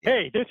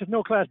Hey, this is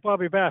No Class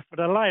Bobby Bass for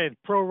the Alliance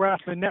Pro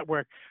Wrestling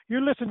Network. You're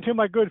listening to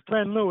my good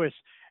friend Lewis,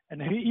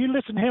 and you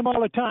listen to him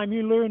all the time.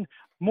 You learn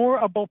more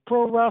about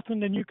pro wrestling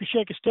than you can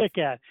shake a stick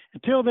at.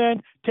 Until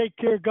then, take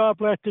care. God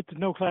bless. This is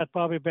No Class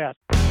Bobby Bass.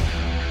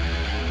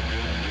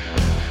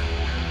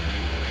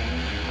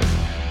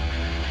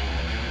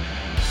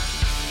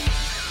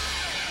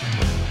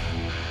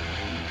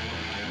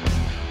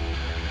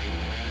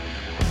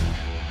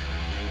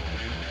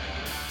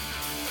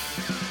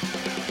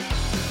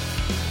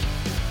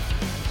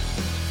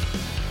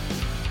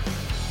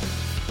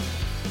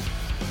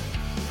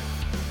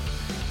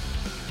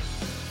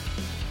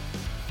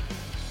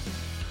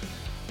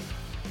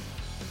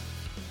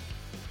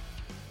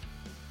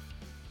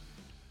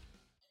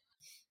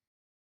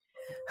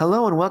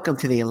 Hello and welcome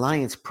to the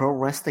Alliance Pro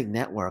Wrestling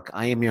Network.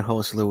 I am your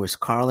host, Lewis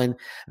Carlin.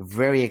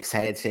 Very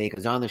excited today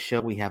because on the show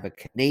we have a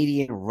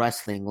Canadian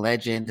wrestling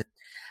legend.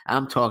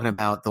 I'm talking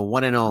about the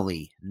one and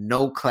only,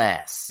 No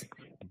Class,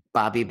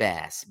 Bobby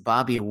Bass.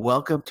 Bobby,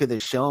 welcome to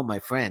the show, my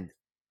friend.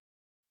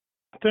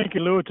 Thank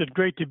you, Lewis. It's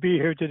great to be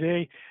here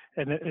today,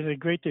 and it's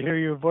great to hear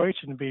your voice,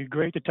 and it'd be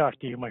great to talk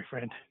to you, my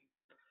friend.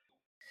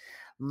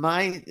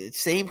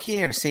 Same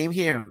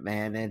here,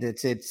 man. And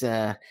it's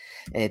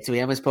we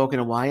haven't spoken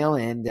in a while,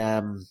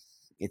 and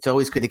it's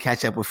always good to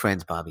catch up with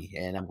friends, Bobby.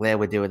 And I'm glad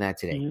we're doing that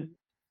today.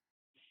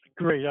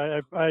 Great.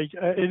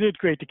 It is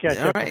great to catch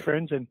up with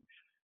friends. And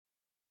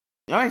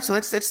all right, so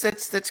let's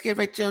get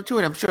right to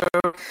it. I'm sure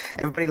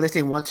everybody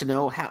listening wants to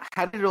know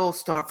how did it all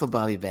start for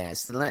Bobby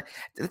Bass.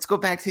 Let's go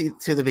back to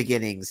the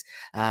beginnings.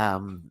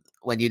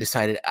 When you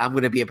decided I'm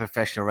going to be a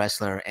professional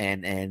wrestler,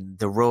 and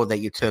the road that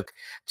you took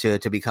to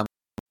become.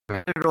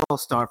 How did it all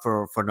start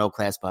for No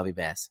Class Bobby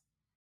Bass?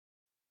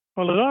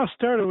 Well, it all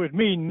started with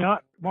me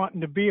not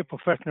wanting to be a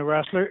professional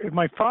wrestler.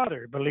 My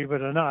father, believe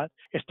it or not.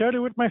 It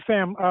started with my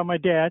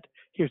dad.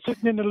 He was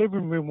sitting in the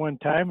living room one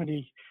time, and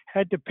he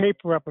had the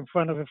paper up in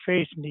front of his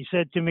face, and he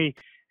said to me,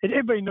 and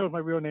everybody knows my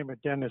real name is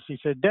Dennis. He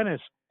said, Dennis,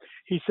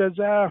 he says,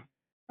 I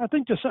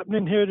think there's something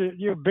in here that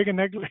you're big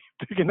and ugly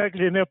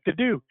enough to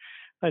do.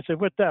 I said,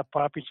 what's that,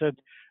 Pop? He said,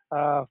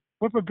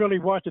 Whipper Billy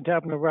Washington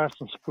having a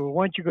wrestling school.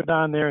 Why don't you go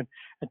down there and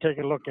take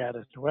a look at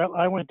it? Well,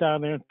 I went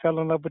down there and fell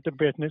in love with the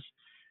business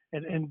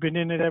and been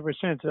in it ever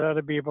since. It ought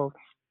to be about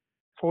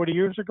 40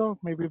 years ago,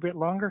 maybe a bit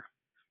longer.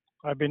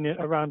 I've been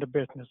around the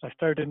business. I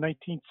started in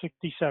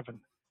 1967.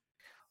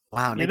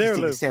 Wow,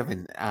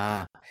 1967.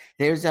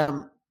 There's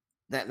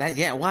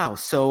wow.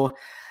 So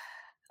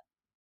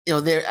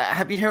there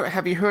have you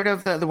heard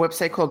of the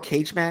website called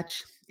Cage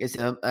Match? It's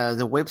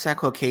the website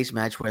called Cage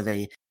Match where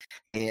they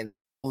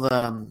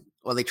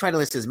try to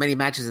list as many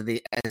matches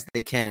as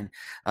they can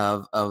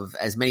of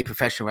as many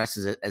professional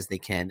wrestlers as they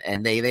can,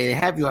 and they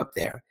have you up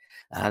there.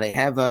 They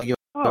have you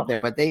up there,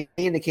 but they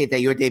indicate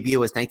that your debut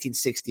was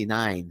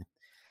 1969,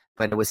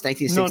 but it was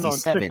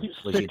 1967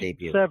 was your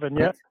debut. 67,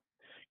 yeah.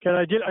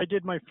 Because I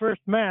did my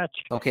first match.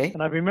 Okay.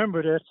 And I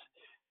remember this.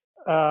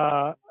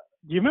 Do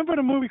you remember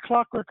the movie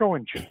Clockwork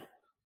Orange?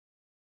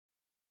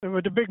 It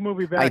was the big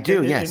movie back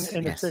in the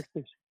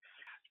 60s.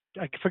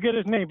 I forget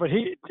his name, but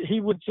he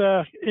was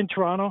in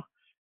Toronto.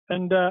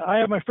 And I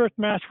had my first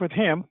match with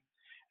him,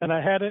 and I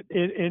had it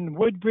in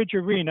Woodbridge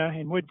Arena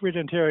in Woodbridge,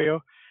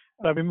 Ontario.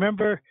 I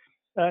remember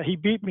he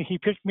beat me. He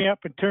picked me up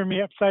and turned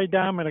me upside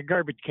down in a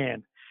garbage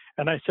can.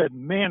 And I said,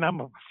 man, I'm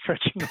a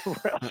professional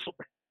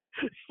wrestler.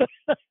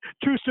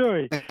 True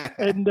story.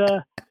 And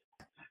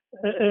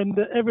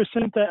ever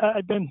since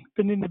I've been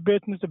in the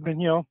business. I've been,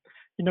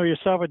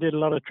 yourself, I did a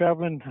lot of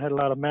traveling, had a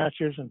lot of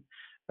matches, and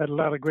had a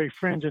lot of great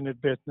friends in the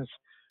business.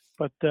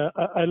 But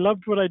I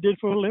loved what I did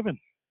for a living.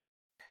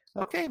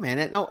 Okay,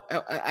 man.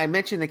 I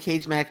mentioned the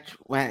Cage Match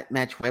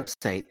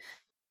website.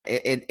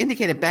 It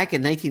indicated back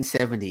in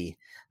 1970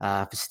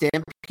 for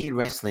Stampede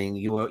Wrestling,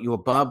 you were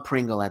Bob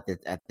Pringle at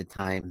the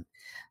time.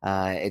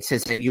 It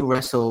says that you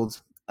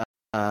wrestled.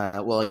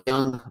 A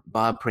young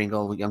Bob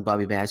Pringle, young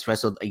Bobby Bass,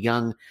 wrestled a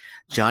young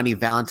Johnny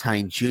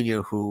Valentine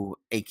Jr., who,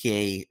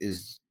 a.k.a.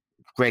 is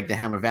Greg the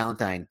Hammer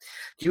Valentine.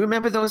 Do you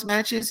remember those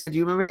matches? Do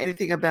you remember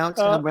anything about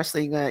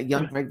wrestling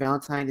young Greg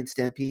Valentine in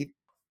Stampede?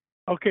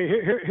 Okay,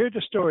 here's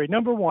the story.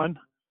 Number one,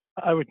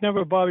 I was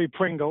never Bobby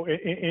Pringle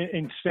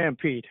in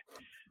Stampede.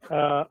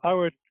 I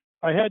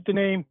had the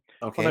name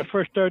when I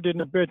first started in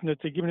the business.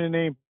 They gave me the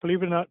name,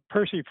 believe it or not,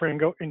 Percy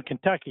Pringle in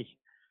Kentucky.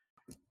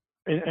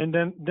 And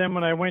then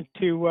when I went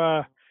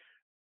to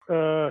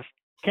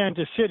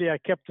Kansas City, I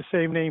kept the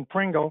same name,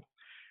 Pringle.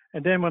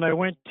 And then when I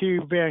went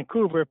to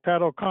Vancouver,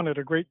 Pat O'Connor,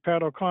 the great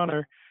Pat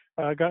O'Connor,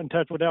 got in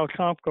touch with Al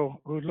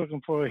Tomko, who's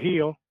looking for a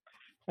heel.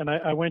 And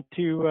I went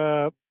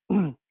to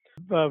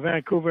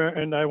Vancouver,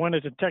 and I went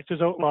as a Texas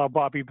Outlaw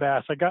Bobby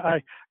Bass. I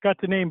got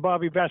the name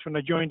Bobby Bass when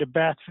I joined the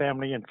Bass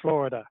family in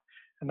Florida.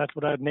 And that's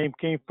where that name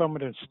came from,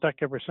 and it's stuck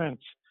ever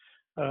since.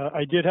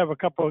 I did have a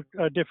couple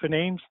of different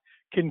names.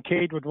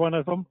 Kincaid was one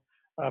of them.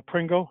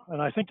 Pringle,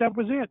 and I think that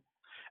was it.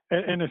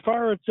 And as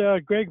far as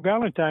Greg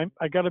Valentine,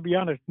 I got to be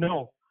honest,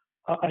 no,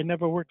 I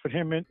never worked with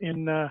him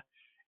in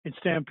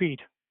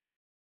Stampede.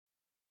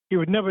 He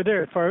was never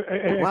there as far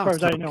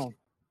as I know.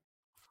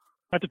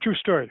 That's a true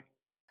story.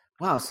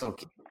 Wow. So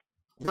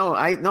no,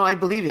 I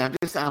believe you.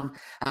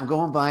 I'm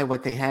going by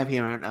what they have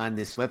here on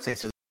this website.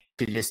 So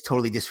to just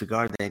totally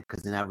disregard that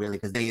because they're not really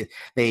because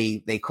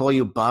they call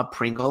you Bob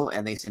Pringle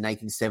and they say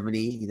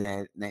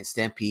 1970 that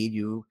Stampede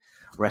you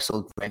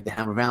wrestled Greg the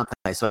Hammer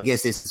Valentine. So I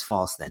guess this is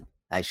false then.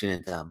 I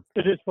shouldn't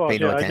It is false. pay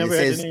no Yeah, I attention. never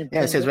It had the says name.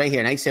 it says right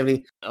here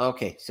 1970.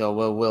 Okay, so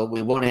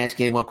we won't ask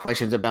any more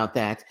questions about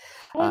that.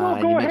 Oh no,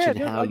 You go mentioned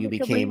ahead. how you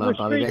became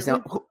Bobby Best.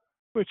 Now,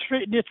 We're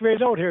straightening this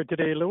right out here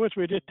today, Lewis.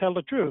 We just tell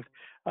the truth.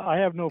 I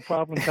have no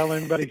problem telling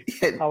anybody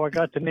how I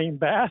got the name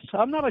Bass.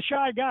 I'm not a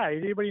shy guy.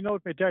 Anybody knows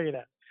me tell you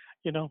that,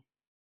 you know.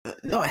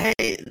 No, hey,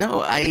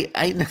 no,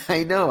 I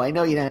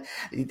know you're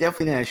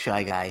definitely not a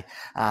shy guy.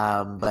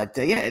 But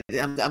yeah,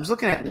 I'm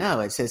looking at it now.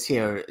 It says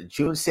here,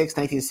 June 6,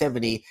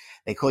 1970,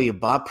 they call you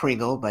Bob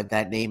Pringle, but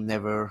that name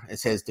never, it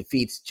says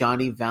defeats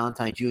Johnny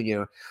Valentine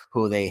Jr.,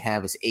 who they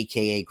have as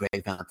AKA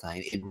Greg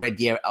Valentine in Red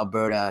Deer,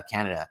 Alberta,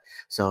 Canada.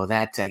 So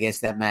that, I guess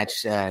that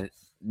match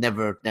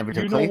never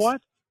took place.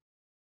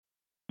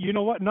 You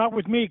know what? Not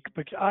with me,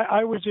 because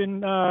I was in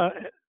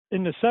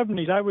the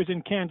 70s. I was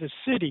in Kansas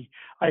City.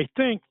 I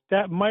think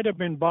that might have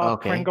been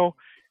Bob Pringle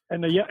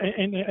and the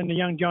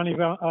young Johnny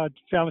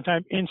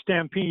Valentine in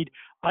Stampede.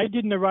 I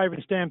didn't arrive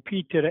in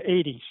Stampede to the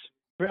 80s.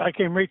 I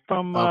came right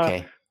from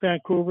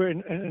Vancouver,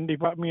 and they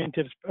brought me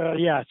into this.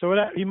 So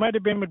that he might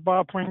have been with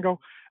Bob Pringle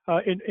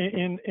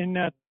in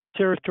that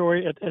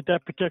territory at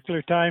that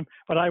particular time,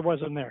 but I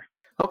wasn't there.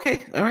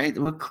 Okay, all right.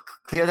 We'll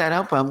clear that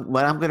up. I'm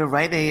going to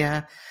write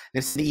an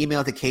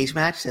email to Cage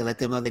Match to let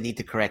them know they need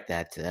to correct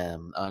that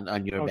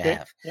on your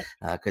behalf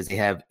because they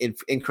have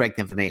incorrect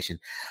information.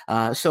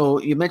 So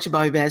you mentioned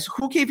Bobby Bass.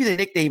 Who gave you the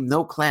nickname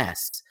No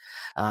Class?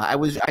 I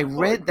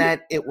read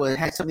that it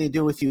had something to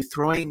do with you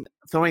throwing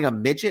a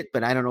midget,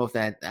 but I don't know if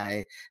that.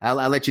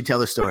 I'll let you tell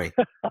the story.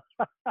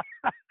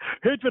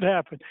 Here's what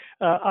happened.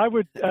 I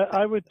would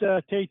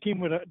take team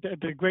with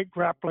the great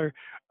grappler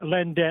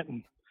Len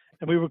Denton.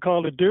 And we were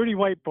called the Dirty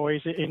White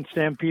Boys in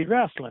Stampede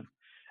Wrestling.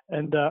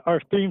 And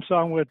our theme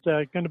song was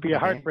going to be a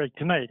heartbreak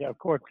tonight. Of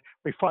course,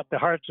 we fought the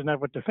hearts and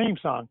that was the theme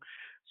song.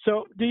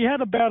 So they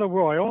had a battle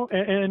royal,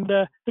 and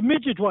the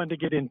midgets wanted to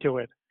get into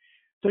it.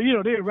 So,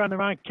 they would run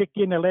around, kick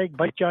you in the leg,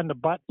 bite you on the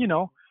butt,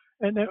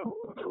 And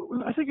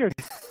I think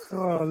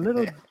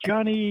little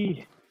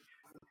Johnny,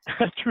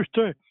 true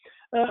story.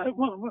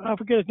 I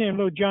forget his name,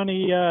 little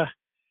Johnny,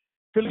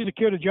 Billy the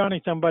Kid or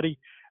Johnny somebody.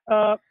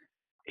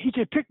 He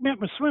said, pick me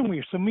up my swim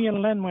wheel. So me and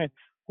Len went,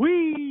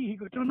 whee! He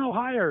goes, no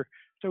higher.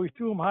 So we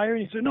threw him higher,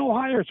 and he said, no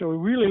higher. So we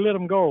really let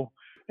him go.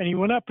 And he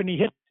went up and he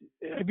hit,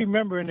 I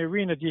remember in the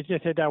arena, you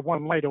just had that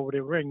one light over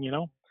the ring,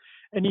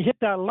 And he hit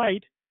that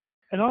light,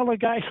 and all the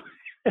guys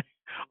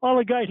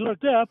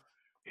looked up.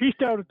 He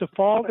started to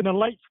fall, and the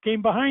lights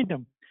came behind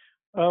him.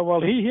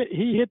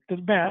 He hit the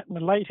mat, and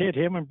the light hit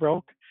him and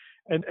broke.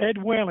 And Ed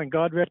Whalen,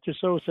 God rest his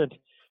soul, said,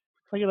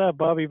 look at that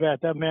Bobby Bass.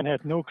 That man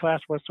had no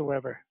class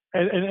whatsoever.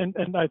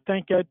 And I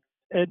thank Ed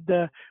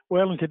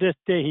Whalen to this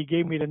day. He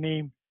gave me the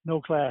name No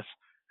Class,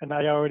 and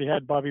I already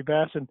had Bobby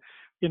Bass, and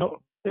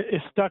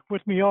it stuck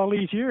with me all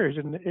these years,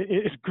 and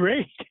it's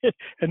great.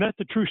 And that's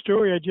the true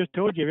story I just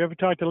told you. If you ever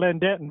talk to Len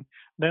Denton,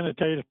 then I'll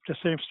tell you the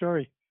same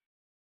story.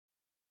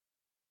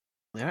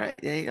 All right,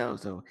 there you go.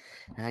 So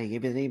you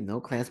gave me the name No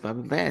Class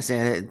Bobby Bass.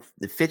 It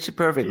fits you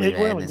perfectly, man.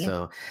 Whalen,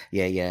 so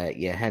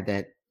yeah, had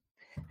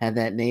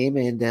that name,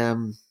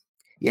 and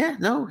yeah,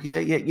 no,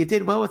 you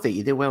did well with it.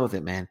 You did well with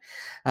it, man.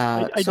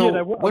 I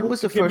did. When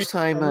was the first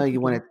time you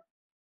wanted?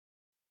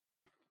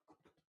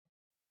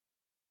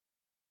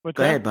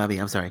 Go ahead, Bobby.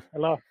 I'm sorry.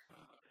 Hello.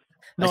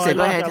 No, I said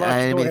go ahead.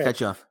 I didn't mean to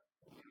cut you off.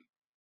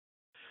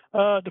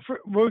 The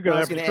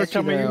first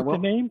time I used the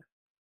name.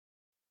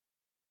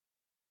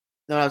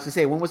 No, I was gonna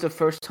say, when was the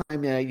first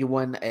time you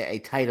won a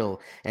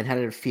title, and how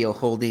did it feel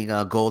holding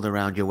gold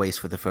around your waist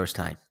for the first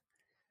time?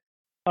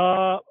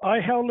 I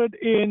held it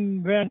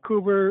in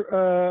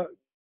Vancouver,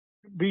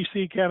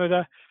 BC,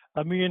 Canada.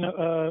 Me and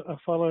a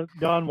fellow,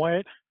 Don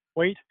Wyatt.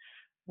 He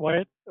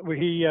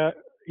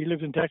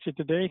lives in Texas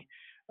today.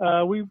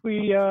 Joe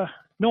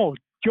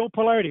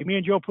Pilardi. Me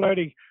and Joe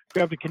Pilardi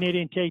grabbed the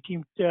Canadian tag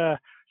team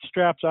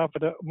straps off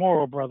of the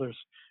Morrow brothers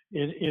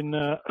in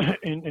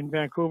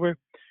Vancouver,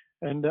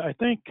 and I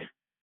think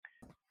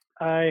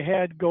I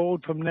had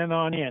gold from then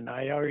on in.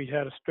 I already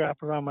had a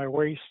strap around my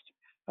waist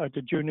at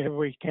the Junior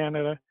Heavyweight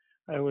Canada.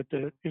 With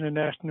the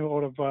international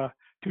out of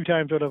 2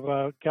 times out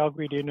of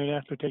Calgary, the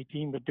international tag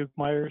team with Duke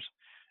Myers,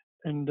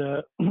 and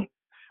I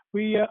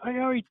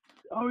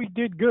always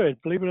did good.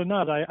 Believe it or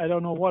not, I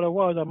don't know what it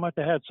was. I must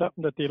have had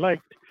something that they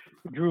liked,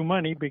 drew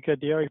money, because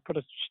they always put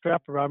a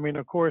strap around me. And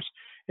of course,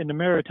 in the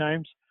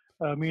Maritimes,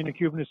 me and the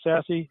Cuban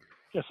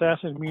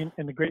Assassin, me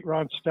and the great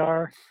Ron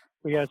Starr,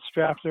 we had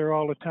straps there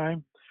all the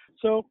time.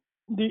 So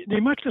they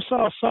must have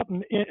saw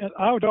something.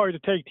 I was always a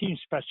tag team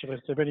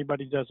specialist, if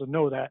anybody doesn't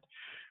know that.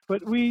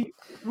 But we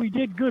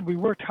did good. We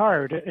worked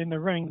hard in the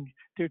ring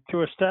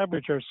to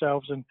establish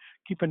ourselves and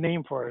keep a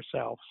name for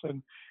ourselves.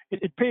 And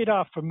it paid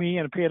off for me,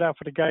 and it paid off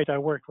for the guys I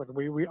worked with.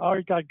 We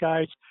always got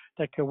guys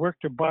that could work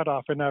their butt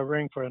off in our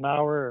ring for an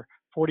hour or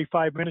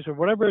 45 minutes or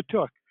whatever it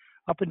took.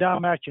 up and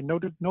down action,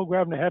 no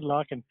grabbing the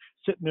headlock and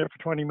sitting there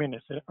for 20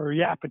 minutes or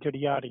yapping to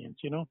the audience.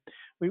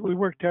 We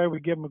worked hard. We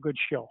give them a good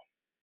show.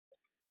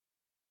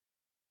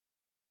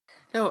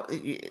 No,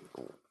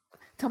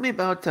 tell me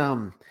about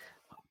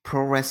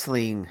pro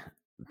wrestling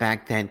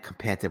back then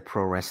compared to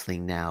pro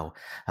wrestling now.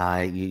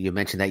 You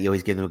mentioned that you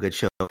always give them a good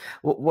show.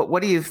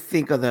 What do you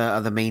think are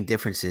the main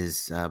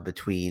differences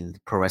between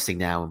pro wrestling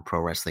now and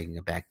pro wrestling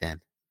back then?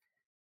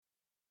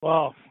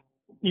 Well,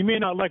 you may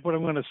not like what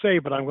I'm going to say,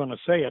 but I'm going to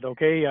say it.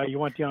 Okay, you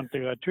want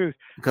the truth?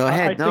 Go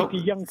ahead. I think the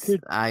young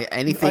kid.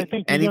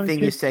 Anything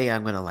you say,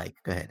 I'm going to like.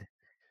 Go ahead.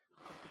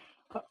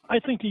 I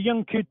think the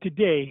young kid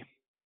today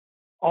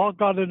all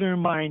got in their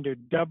mind are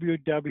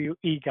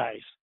WWE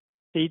guys.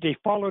 They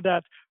follow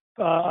that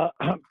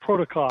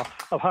protocol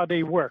of how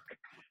they work.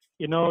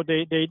 They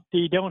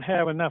don't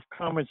have enough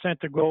common sense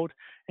to go out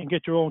and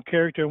get their own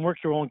character and work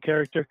their own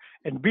character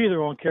and be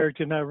their own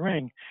character in that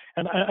ring.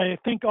 And I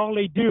think all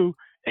they do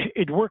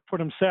is work for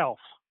themselves.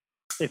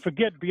 They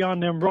forget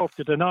beyond them ropes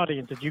there's an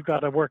audience that you got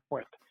to work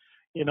with.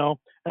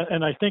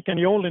 And I think in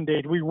the olden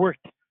days we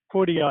worked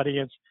for the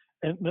audience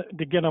and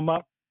to get them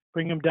up,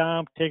 bring them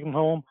down, take them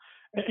home,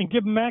 and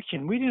give them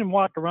action. We didn't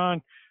walk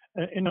around,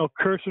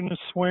 cursing and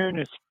swearing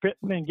and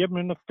spitting and giving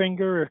them the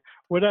finger or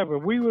whatever.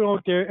 We were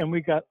out there and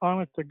we got,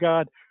 honest to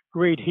God,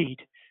 great heat.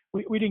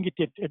 We didn't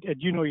get that,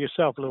 you know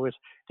yourself, Louis,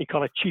 they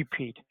call it cheap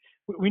heat.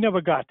 We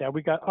never got that.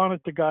 We got,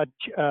 honest to God,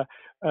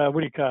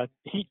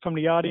 heat from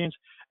the audience.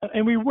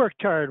 And we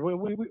worked hard.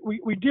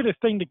 We did a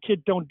thing the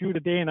kids don't do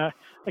today, and I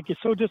get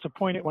so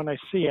disappointed when I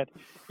see it.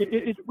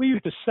 We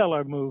used to sell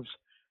our moves,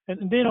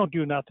 and they don't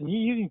do nothing.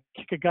 You can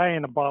kick a guy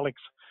in the bollocks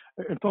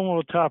and throw him on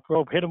the top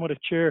rope, hit him with a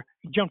chair,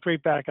 he jumped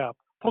right back up.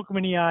 Poke him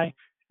in the eye,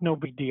 no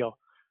big deal.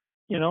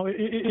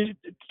 It's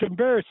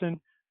embarrassing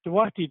to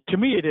watch to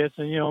me it is,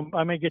 and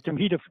I may get some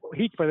heat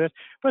for this,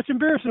 but it's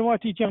embarrassing to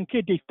watch these young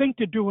kids. They think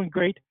they're doing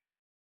great,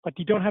 but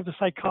they don't have the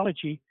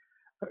psychology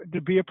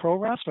to be a pro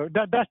wrestler.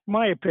 That's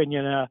my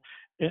opinion. And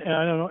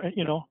I don't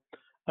know,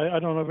 I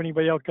don't know if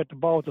anybody else got the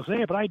balls to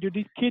say it, but I do.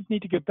 These kids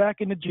need to get back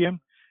in the gym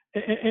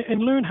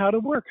and learn how to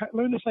work,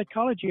 learn the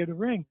psychology of the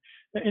ring.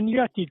 And you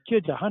got these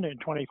kids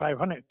 125,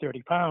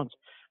 130 pounds.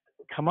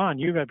 Come on,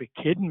 you gotta be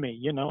kidding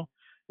me,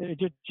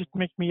 It just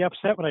makes me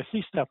upset when I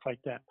see stuff like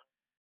that.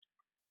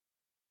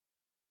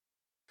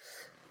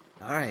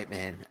 All right,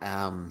 man.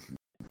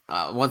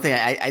 One thing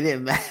I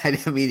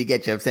didn't mean to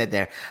get you upset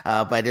there,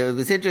 but it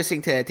was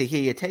interesting to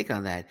hear your take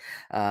on that.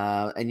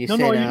 And you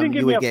said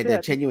you would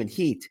get genuine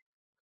heat.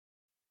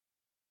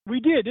 We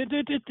did.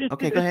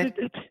 Okay, go ahead.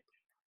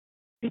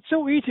 It's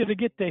so easy to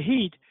get the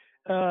heat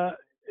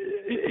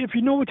if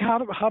you know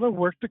how to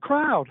work the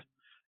crowd.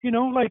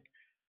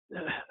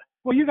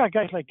 Well, you got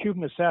guys like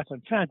Cuban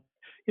Assassin.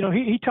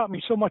 He taught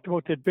me so much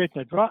about this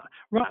business.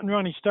 Rotten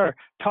Ronnie Starr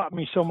taught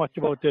me so much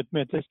about this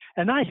business,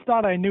 and I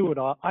thought I knew it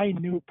all. I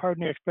knew,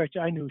 pardon the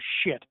expression, I knew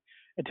shit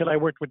until I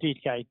worked with these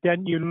guys.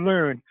 Then you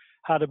learn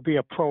how to be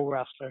a pro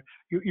wrestler.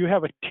 You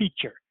have a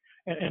teacher.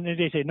 And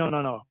they say,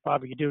 no,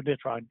 Bobby, you do this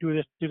wrong, do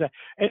this, do that.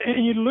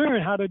 And you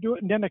learn how to do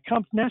it, and then it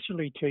comes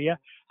naturally to you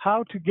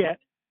how to get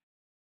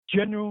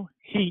general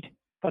heat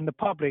from the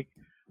public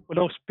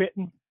without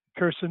spitting,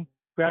 cursing,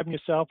 grabbing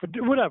yourself,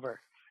 or whatever,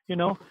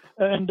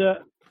 And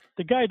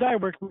the guys I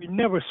worked with, we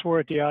never swore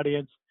at the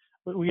audience.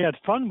 We had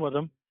fun with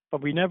them,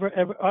 but we never,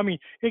 ever,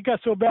 it got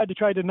so bad they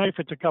tried to knife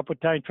us a couple of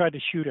times, tried to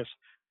shoot us.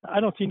 I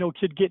don't see no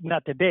kid getting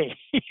that today,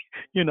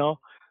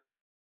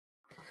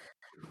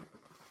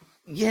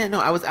 Yeah, no,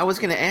 I was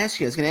going to ask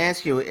you.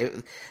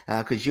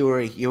 Because you were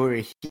a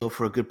heel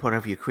for a good part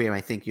of your career.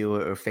 I think you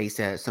were a face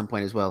at some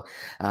point as well.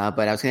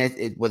 But I was going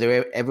to ask, were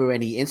there ever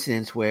any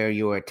incidents where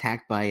you were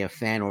attacked by a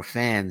fan or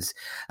fans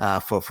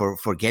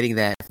for getting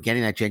that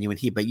genuine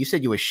heat? But you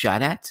said you were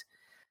shot at.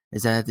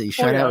 Is that you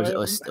shot at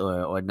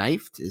or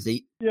knifed? Is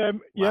he? Yeah,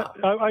 wow.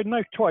 Yeah. I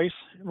knifed twice.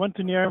 Once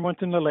in the arm, once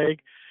in the leg.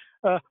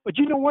 But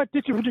you know what?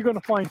 This is what you're going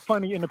to find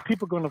funny, and the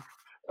people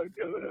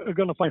are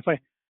going to find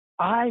funny.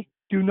 I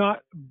do not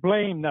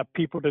blame the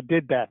people that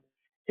did that.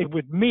 It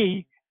was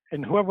me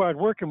and whoever I was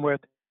working with.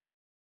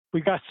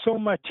 We got so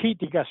much heat.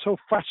 They got so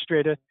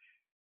frustrated.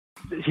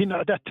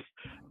 That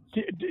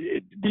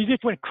they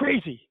just went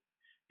crazy.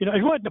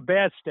 It wasn't a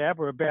bad stab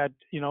or a bad,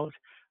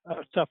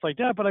 stuff like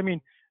that. But I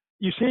mean,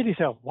 you say to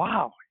yourself,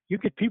 "Wow, you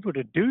get people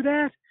to do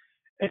that,"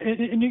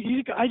 and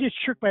I just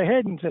shook my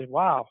head and said,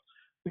 "Wow,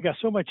 we got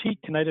so much heat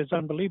tonight. It's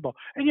unbelievable."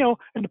 And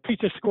and the police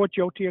escort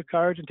you out to your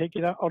cars and take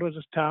you out of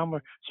this town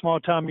or small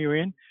town you're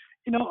in.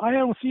 I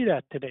don't see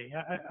that today.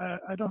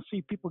 I don't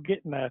see people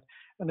getting that.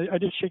 And I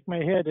just shake my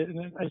head.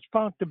 And I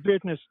found the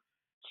business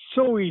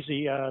so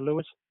easy,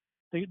 Louis,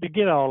 to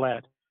get all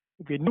that.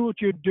 If you knew what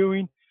you're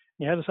doing,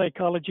 you had a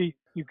psychology,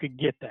 you could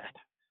get that.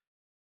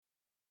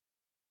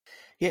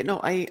 Yeah,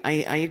 no, I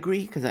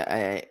agree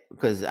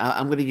because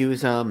I'm going to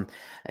use an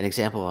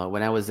example.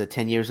 When I was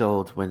 10 years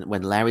old,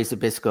 when Larry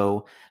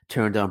Zbyszko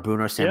turned on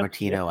Bruno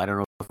Sammartino, yep. I don't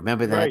know if you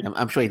remember that. Right.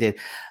 I'm sure he did,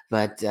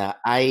 but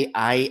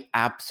I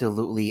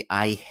absolutely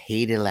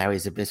hated Larry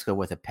Zbyszko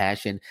with a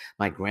passion.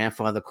 My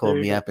grandfather called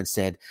me up and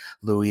said,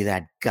 "Louis,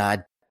 that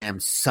damn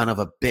son of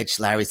a bitch,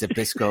 Larry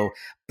Zbyszko.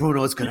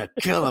 Bruno's gonna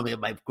kill him.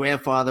 And my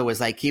grandfather was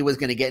like, he was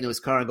gonna get into his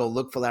car and go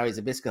look for Larry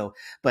Zbyszko.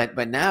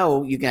 But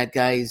now you got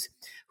guys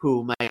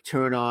who might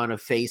turn on a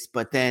face,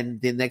 but then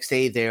the next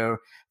day they're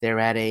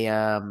at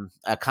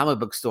a comic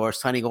book store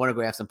signing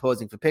autographs and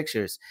posing for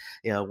pictures,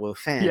 with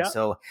fans. Yeah.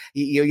 So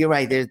you're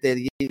right.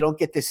 You don't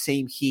get the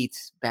same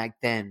heat back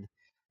then.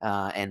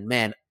 And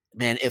man,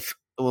 if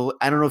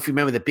I don't know if you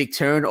remember the big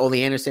turn, Ole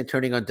Anderson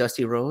turning on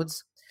Dusty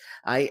Rhodes.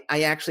 I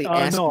actually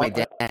asked my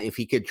dad if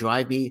he could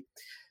drive me.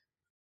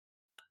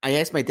 I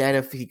asked my dad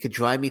if he could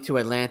drive me to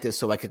Atlanta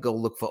so I could go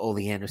look for Ole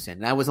Anderson.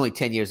 And I was only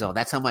 10 years old.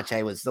 That's how much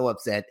I was so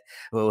upset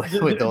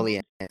with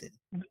Ole Anderson.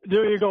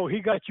 There you go.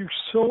 He got you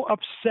so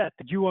upset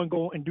that you want to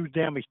go and do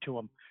damage to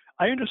him.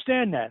 I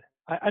understand that.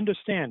 I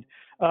understand.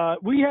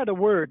 We had a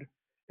word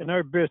in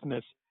our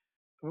business,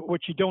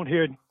 which you don't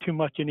hear too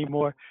much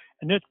anymore,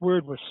 and that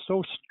word was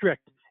so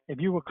strict. If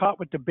you were caught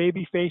with the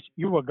baby face,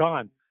 you were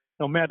gone.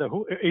 No matter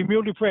who.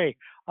 Emile Dupre,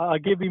 I'll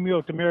give Emile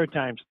at the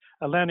Maritimes,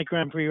 Atlantic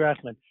Grand Prix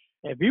Wrestling.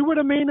 If you were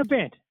the main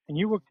event and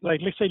you were,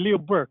 like, let's say Leo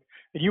Burke,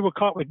 and you were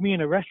caught with me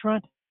in a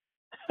restaurant,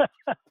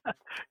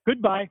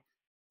 goodbye.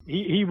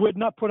 He would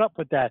not put up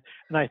with that.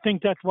 And I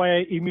think that's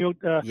why Emile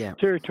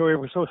territory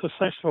was so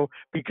successful,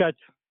 because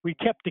we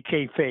kept the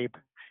kayfabe.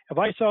 If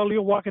I saw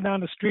Leo walking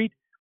down the street,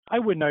 I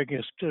wouldn't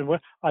argue.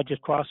 I'd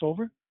just cross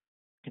over,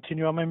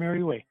 continue on my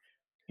merry way.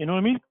 You know what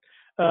I mean?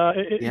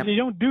 They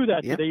don't do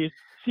that today. You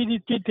see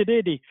these kids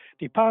today,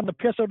 they pound the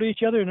piss out of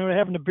each other and they're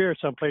having a beer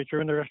someplace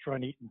or in the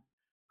restaurant eating.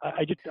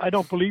 I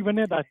don't believe in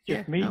it. That's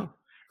just me. No.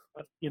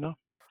 But,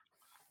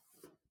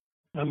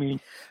 I mean,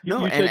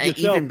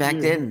 even back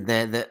then,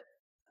 the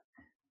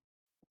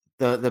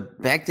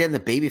back then the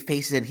baby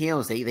faces and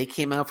heels they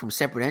came out from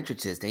separate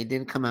entrances. They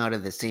didn't come out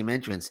of the same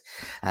entrance.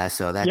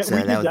 So that's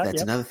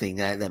that's another thing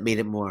that made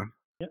it more.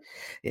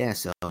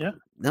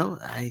 No,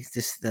 I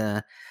just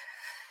man.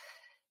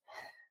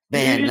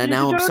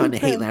 Now I'm starting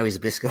to hate Larry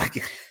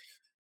Zbyszko.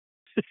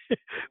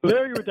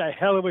 Larry was a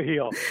hell of a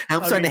heel.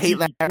 I'm starting to hate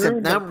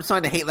Larry. Now I'm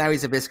starting to hate Larry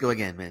Zbyszko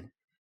again, man.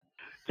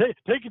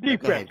 Take a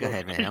deep breath. Go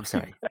ahead, man. I'm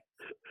sorry.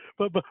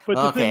 but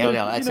okay,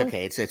 that's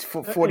okay. It's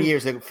 40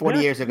 years ago. 40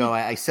 years ago,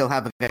 I still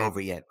haven't got over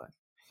it yet. But.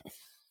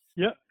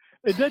 Yeah,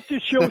 and that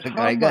just shows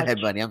how go ahead,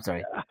 buddy. I'm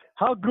sorry.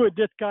 How good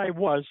this guy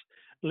was,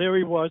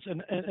 Larry was,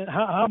 and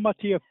how much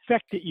he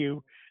affected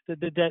you.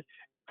 That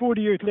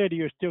 40 years later,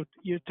 you're still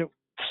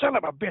son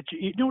of a bitch.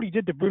 You know what he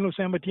did to Bruno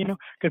Sammartino?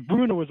 Because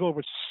Bruno was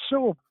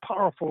so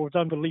powerful, it was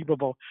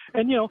unbelievable.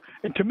 And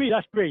and to me,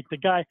 that's great. The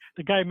guy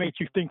made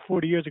you think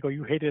 40 years ago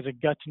you hated his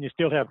guts, and you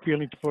still have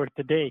feelings for it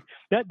today.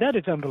 That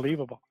is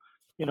unbelievable.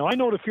 I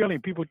know the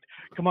feeling. People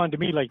come on to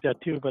me like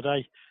that too, but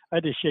I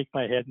just shake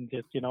my head and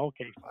just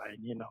okay,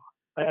 fine.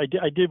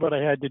 I did what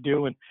I had to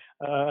do, and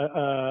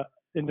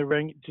in the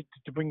ring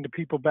to bring the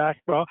people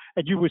back. Well,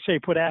 and you would say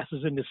put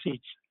asses in the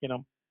seats.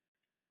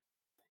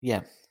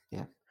 Yeah.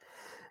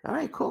 All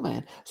right, cool,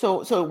 man.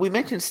 So we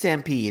mentioned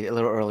Stampede a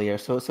little earlier.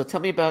 So tell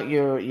me about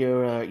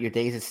your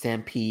days at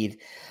Stampede,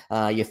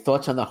 your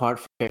thoughts on the Hart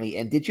family,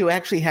 and did you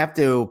actually have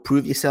to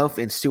prove yourself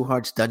in Stu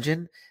Hart's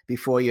dungeon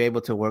before you're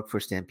able to work for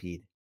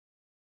Stampede?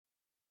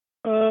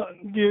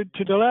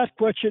 To the last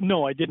question,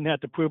 no, I didn't have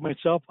to prove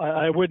myself.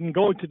 I wouldn't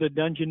go to the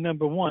dungeon,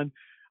 number one.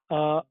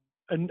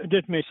 And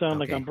this may sound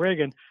like I'm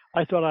bragging.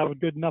 I thought I was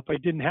good enough. I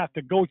didn't have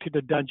to go to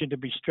the dungeon to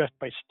be stressed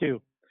by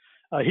Stu.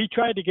 He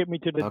tried to get me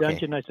to the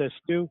dungeon. I said,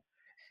 Stu,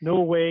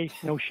 no way,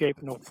 no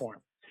shape, no form.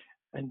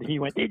 And he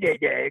went, okay,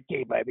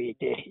 baby,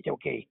 it's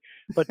okay.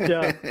 But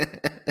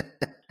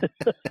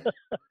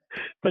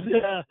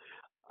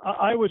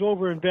I was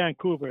over in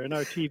Vancouver, and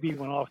our TV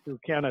went off through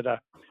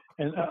Canada.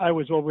 And I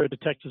was over at the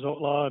Texas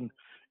Outlaw, and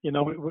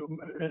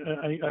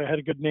I had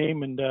a good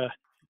name, and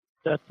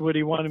that's what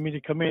he wanted me to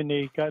come in.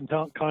 They got in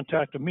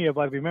contact with me, if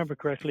I remember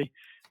correctly,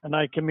 and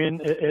I came in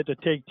at the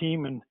tag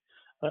team, and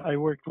I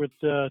worked with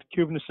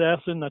Cuban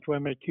Assassin. That's where I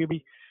met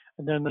Cubie.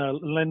 And then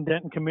Len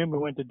Denton came in. We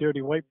went to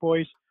Dirty White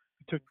Boys.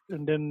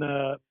 And then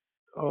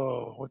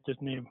what's his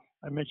name?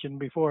 I mentioned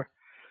before.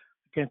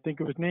 I can't think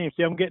of his name.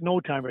 See, I'm getting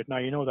old time right now.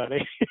 You know that,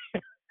 eh?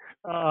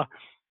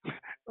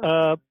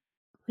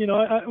 We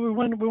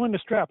won the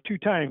strap 2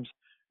 times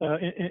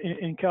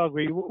in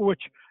Calgary,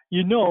 which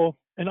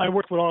and I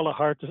worked with all the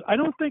Harts. I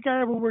don't think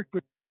I ever worked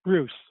with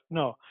Bruce.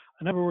 No,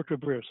 I never worked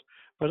with Bruce.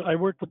 But I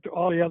worked with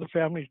all the other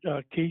families,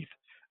 Keith,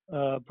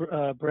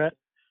 Brett,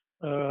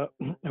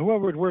 whoever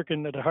was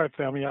working at the Hart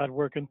family, I'd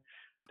working.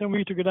 Then we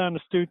used to go down to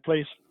Stu's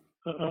place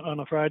on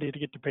a Friday to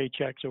get the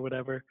paychecks or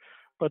whatever.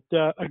 But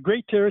a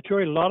great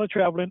territory, a lot of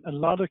traveling, a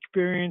lot of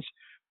experience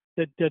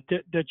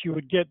that you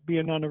would get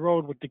being on the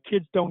road. What the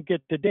kids don't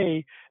get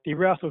today, they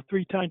wrestle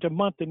 3 times a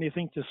month and they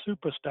think they're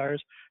superstars.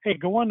 Hey,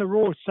 go on the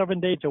road 7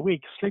 days a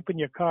week, sleep in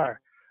your car,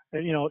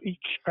 eat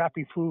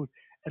crappy food,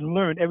 and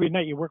learn. Every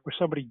night you work with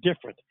somebody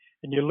different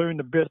and you learn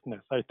the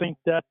business. I think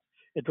that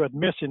is what's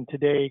missing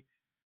today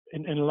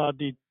in a lot of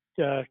the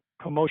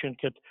promotion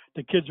kits.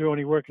 The kids are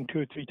only working 2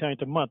 or 3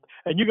 times a month,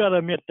 and you got to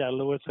admit that,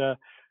 Louis.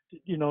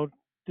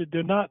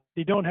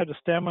 They don't have the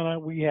stamina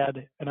we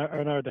had in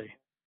our day.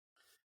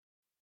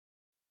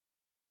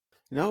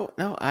 No,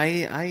 no,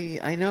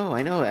 I know,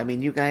 I know. I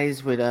mean, you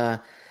guys would go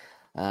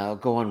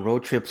on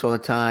road trips all the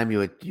time.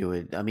 You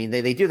would. I mean,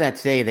 they do that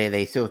today.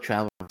 They still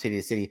travel from city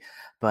to city,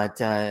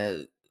 but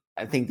I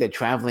think that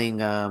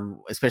traveling,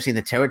 especially in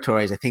the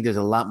territories, I think there's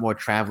a lot more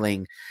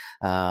traveling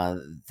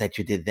that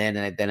you did then,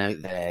 and that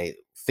I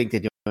think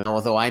that.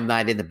 Although I'm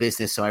not in the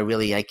business, so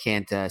I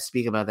can't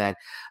speak about that.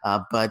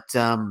 But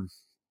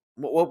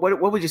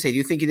what would you say? Do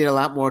you think you did a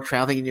lot more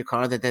traveling in your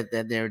car that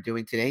they're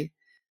doing today?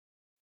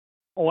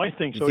 Oh, I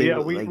think You so. think Yeah,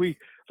 like we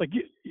like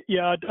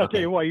yeah. I'll tell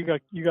you okay,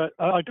 what. You got.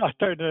 I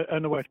started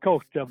on the west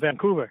coast,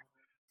 Vancouver.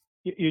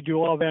 You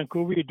do all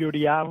Vancouver. You do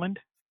the island.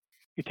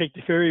 You take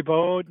the ferry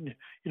boat, and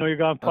you're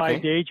gone five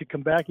okay, days. You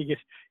come back. You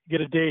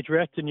get a day's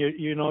rest, and you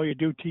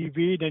do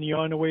TV. Then you're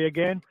on the way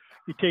again.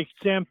 You take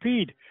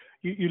Stampede.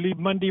 You leave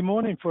Monday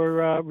morning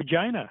for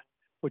Regina,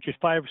 which is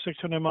 500 or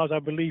 600 miles, I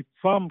believe,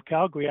 from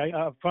Calgary.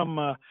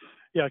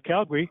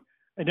 Calgary,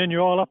 and then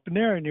you're all up in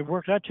there, and you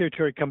work that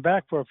territory. Come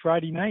back for a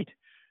Friday night,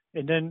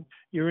 and then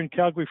you're in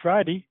Calgary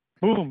Friday.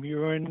 Boom,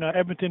 you're in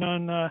Edmonton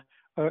or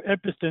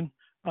Edmonton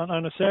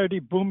on a Saturday.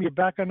 Boom, you're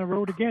back on the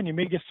road again. You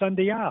may get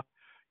Sunday off.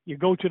 You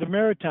go to the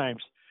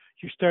Maritimes.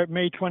 You start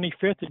May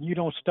 25th, and you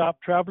don't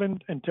stop traveling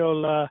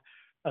until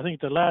I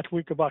think the last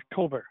week of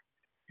October.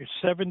 You're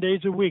 7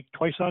 days a week,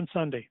 twice on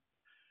Sunday.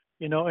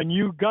 And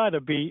you gotta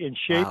be in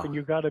shape, and wow,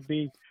 you gotta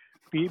be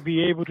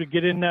able to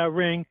get in that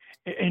ring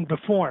and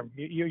perform.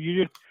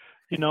 You just,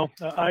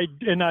 I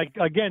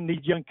again,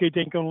 these young kids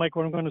ain't gonna like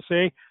what I'm gonna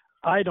say.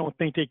 I don't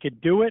think they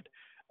could do it.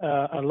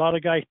 A lot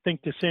of guys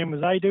think the same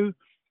as I do.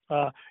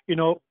 I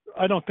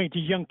don't think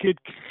these young kids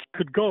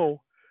could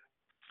go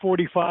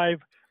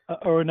 45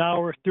 or an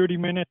hour, 30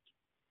 minutes,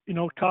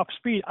 top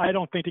speed. I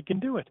don't think they can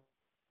do it.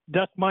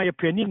 That's my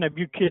opinion. If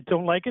you kids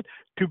don't like it,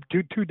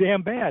 too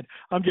damn bad.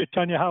 I'm just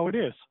telling you how it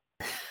is.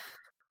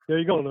 There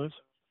you go, Lewis.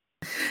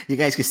 you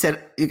guys could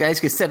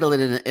settle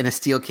it in a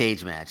steel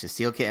cage match, a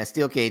steel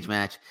cage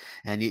match,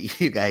 and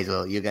you guys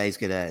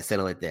could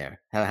settle it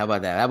there. How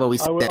about that? How about we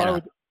I set would, I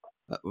up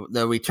would,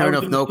 the I return was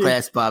of in the no States.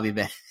 class Bobby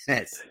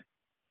Bass?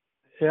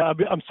 Yeah,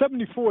 I'm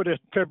 74 this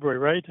February,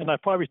 right? And I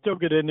probably still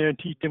get in there and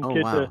teach them Oh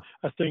kids wow,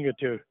 a thing or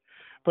two.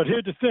 But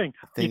here's the thing: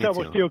 a you thing or talk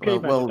about two. steel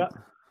cage matches. Well, go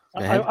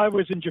ahead. I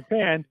was in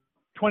Japan,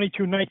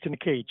 22 nights in a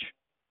cage,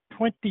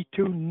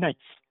 22 nights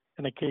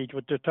in a cage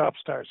with the top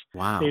stars. They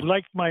Wow,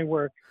 liked my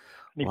work,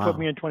 and they put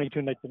me wow, in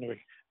 22 nights in a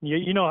week.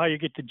 You know how you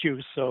get the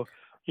juice, so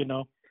you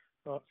know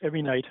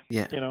every night,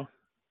 yeah. you know.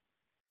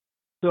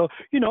 So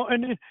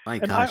and My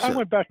and gosh, I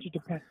went back to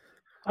Japan.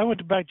 I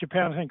went back to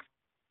Japan, I think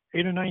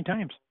 8 or 9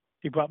 times.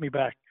 He brought me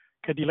back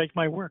because he liked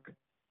my work,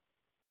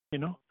 you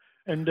know.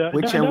 And that's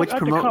a which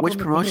compliment to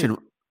me. promotion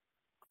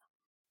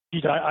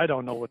Geez, I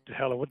don't know what the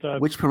hell.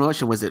 which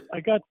promotion was it?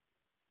 I got.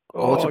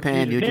 All Oh,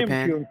 Japan, Jesus, New name a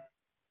Japan, few.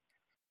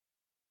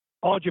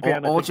 All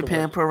Japan, I All think it was.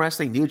 Japan Pro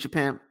Wrestling, New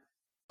Japan.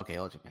 Okay,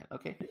 All Japan.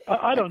 Okay,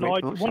 I yeah, don't know.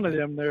 great One promotion, of man.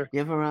 them there.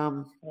 You ever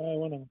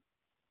One of them,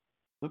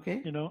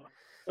 okay. you know.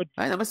 But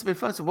All right, that must have been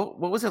fun. So, what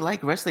was it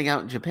like wrestling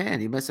out in Japan?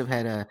 You must have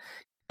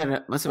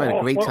must have had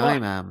a great well,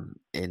 time yeah.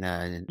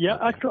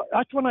 out there.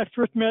 That's when I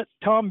first met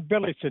Tom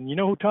Billington. You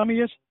know who Tommy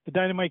is? The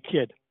Dynamite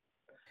Kid.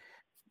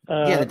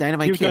 Yeah, the He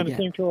Dynamite was on Kid. the Yeah.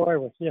 same show I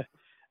was. Yeah,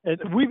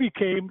 and we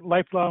became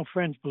lifelong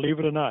friends. Believe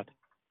it or not.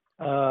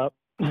 Uh,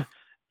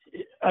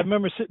 I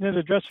remember sitting in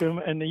the dressing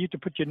room, and they used to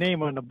put your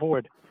name on the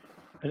board.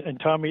 And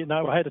Tommy and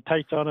I had the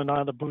tights on and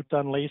on, the boots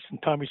on lace.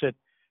 And Tommy said,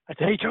 I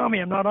said, hey, Tommy,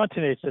 I'm not on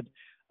today. He said,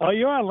 oh,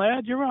 you're on,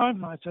 lad. You're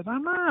on. I said,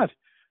 I'm not.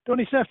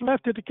 Tony Seth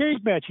left at the cage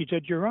match. He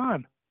said, you're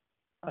on.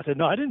 I said,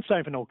 no, I didn't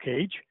sign for no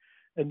cage.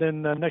 And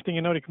then next thing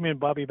you know, they come in,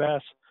 Bobby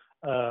Bass,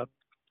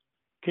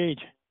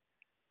 cage.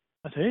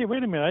 I said, hey,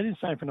 wait a minute. I didn't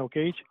sign for no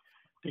cage.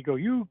 They go,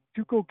 you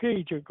go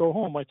cage or go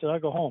home. I said, I'll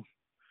go home.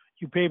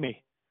 You pay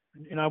me.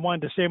 And I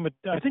wanted the same.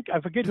 I think I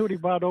forget who they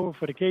brought over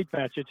for the cage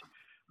matches,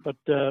 but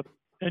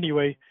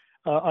anyway,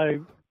 I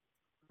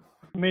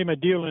made my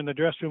deal in the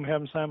dressing room,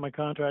 haven't signed my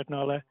contract and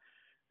all that,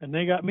 and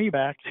they got me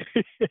back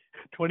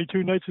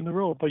 22 nights in a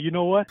row. But you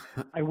know what?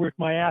 I worked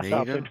my ass There you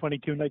off go. in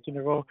 22 nights in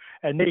a row,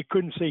 and they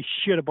couldn't say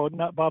shit about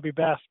not Bobby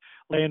Bass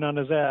laying on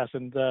his ass.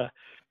 And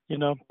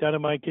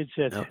Dynamite Kid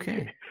said,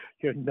 Okay.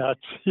 "You're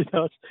nuts,"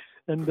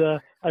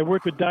 And I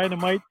worked with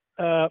Dynamite,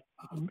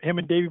 him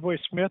and Davey Boy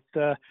Smith,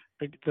 the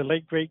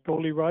late great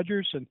Goldie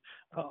Rogers, and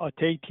a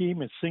tag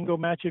team and single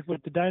matches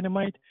with the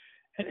Dynamite.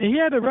 And he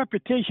had a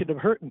reputation of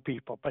hurting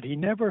people, but he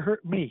never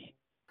hurt me.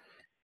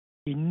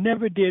 He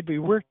never did. We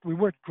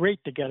worked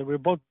great together. We were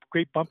both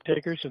great bump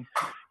takers and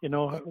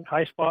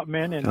high spot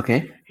men. And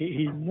Okay.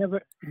 he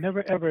never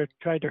ever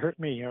tried to hurt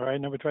me, or I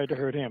never tried to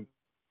hurt him.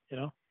 You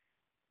know.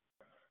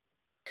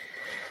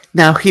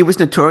 Now he was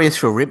notorious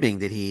for ribbing.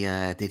 Did he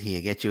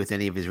get you with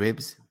any of his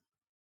ribs?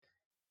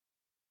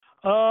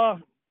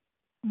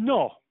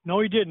 No,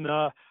 he didn't.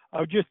 I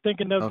was just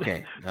thinking of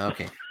Okay.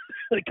 Okay.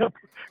 a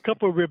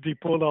couple of ribs he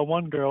pulled on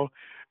one girl.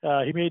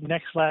 He made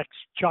neck slacks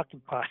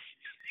chocolate pie.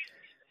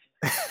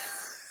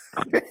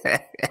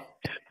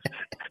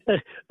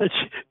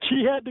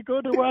 She had to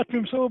go to the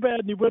washroom so bad,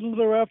 and he wouldn't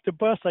let her off the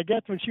bus. I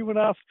guess when she went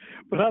off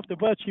the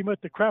bus, she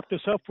must have crapped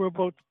herself for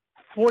about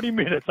 40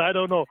 minutes. I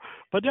don't know.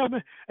 But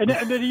and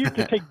then he used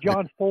to take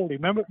John Foley.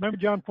 Remember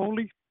John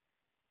Foley?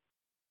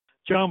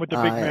 John was the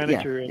big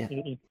manager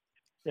and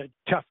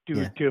tough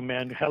dude too,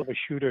 man. Hell of a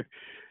shooter.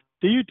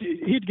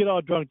 He'd get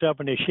all drunked up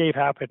and they shave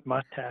half his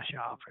mustache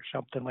off or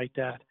something like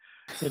that,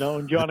 you know.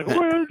 And John would go,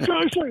 "Well,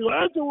 I say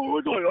lads,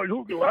 we're going, I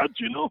don't lads,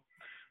 you know."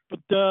 But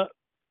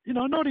you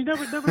know, no, he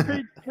never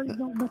paid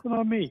nothing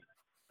on me.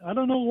 I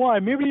don't know why.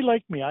 Maybe he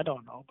liked me. I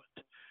don't know,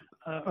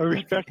 but or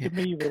respected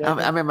me.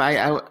 I remember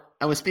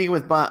I was speaking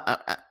with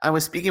I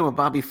was speaking with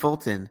Bobby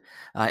Fulton.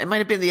 It might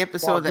have been the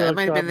episode. It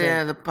might have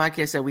been the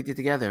podcast that we did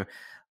together.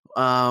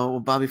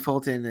 Bobby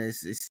Fulton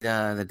is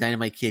the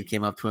Dynamite Kid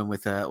came up to him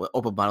with an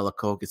open bottle of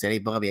Coke and said, "Hey,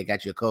 Bobby, I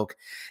got you a Coke."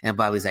 And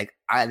Bobby's like,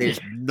 "There's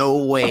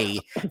no way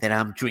that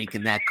I'm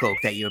drinking that Coke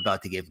that you're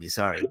about to give me.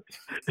 Sorry."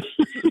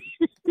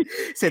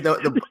 Said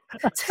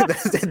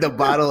the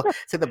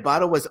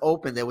bottle was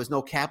open. There was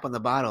no cap on the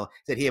bottle.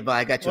 Said, "Here, Bob,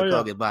 I got you a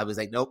Coke." And Bob was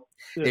like, "Nope,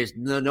 there's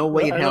no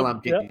way in hell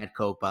I'm drinking that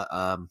Coke." But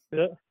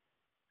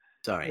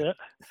sorry. Yeah.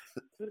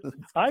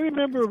 I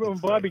remember when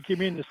Bobby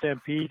came into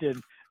Stampede,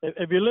 and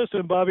if you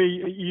listen, Bobby,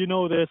 you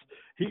know this.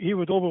 He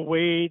was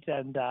overweight,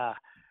 and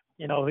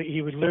you know,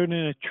 he was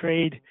learning a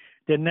trade.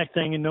 The next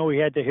thing you know, he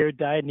had the hair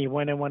dyed, and he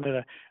went in one of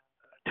the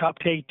top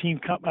 8 team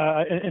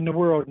in the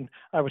world. And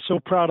I was so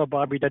proud of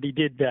Bobby that he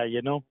did that.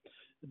 You know,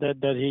 that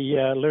he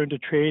learned a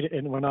trade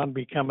and went on to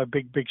become a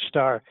big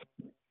star.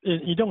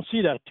 You don't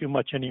see that too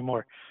much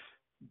anymore.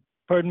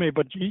 Pardon me,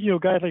 but you know,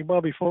 guys like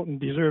Bobby Fulton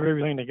deserve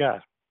everything they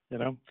got. You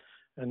know,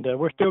 and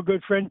we're still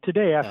good friends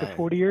today after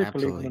 40 years,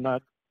 absolutely. believe it or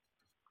not.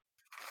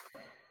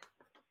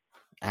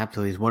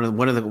 Absolutely, he's one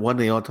of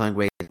the all-time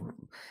great,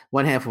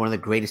 one half of one of the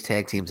greatest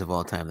tag teams of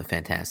all time, the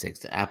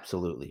Fantastics.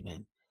 Absolutely,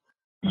 man.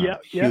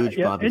 Huge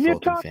Bobby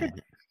Fulton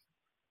fan.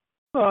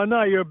 Oh,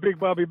 no, you're a big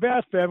Bobby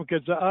Bass fan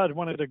because I was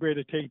one of the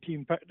greatest tag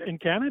teams in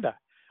Canada.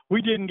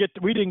 We didn't get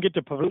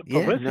the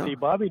publicity,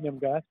 Bobby and them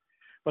guys.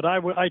 But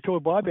I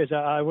told Bobby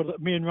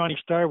me and Ronnie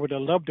Starr would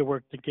have loved to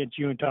work against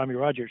you and Tommy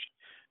Rogers.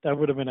 That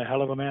would have been a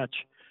hell of a match.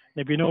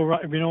 And if you know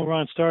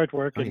Ron Starr's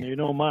work and you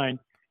know mine,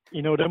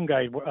 you know them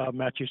guys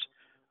matches.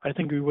 I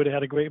think we would have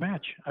had a great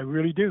match. I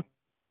really do.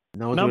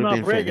 Those would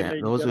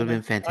have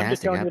been fantastic. I'm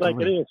just telling you like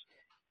it is.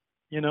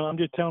 You know, I'm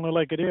just telling you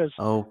like it is.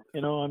 Oh.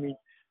 You know, I mean,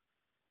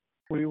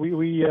 we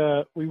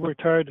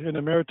worked hard in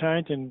the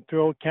Maritimes and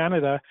throughout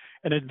Canada,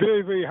 and it's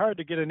very, very hard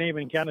to get a name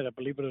in Canada,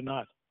 believe it or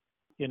not.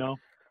 You know,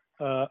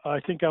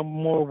 I think I'm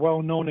more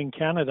well known in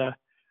Canada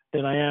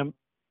than I am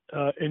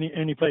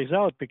any place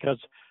else because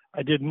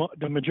I did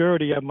the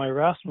majority of my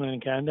wrestling in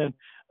Canada, and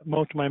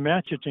most of my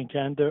matches in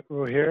Canada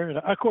were here. And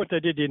of course, I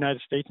did the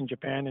United States and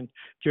Japan and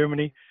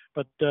Germany.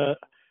 But,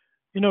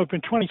 you know, it's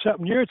been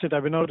 20-something years since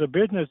I've been out of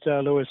business,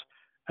 Louis,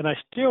 and I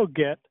still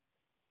get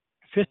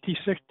 50,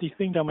 60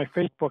 things on my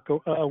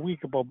Facebook a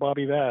week about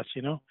Bobby Bass,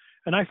 you know.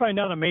 And I find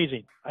that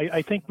amazing.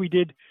 I think we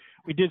did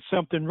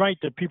something right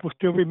that people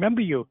still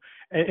remember you.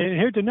 And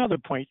here's another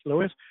point,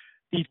 Louis.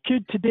 These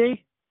kids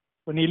today,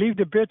 when they leave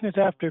the business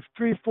after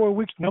 3 or 4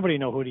 weeks, nobody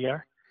know who they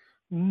are.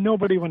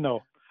 Nobody will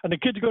know. And the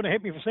kids are going to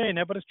hate me for saying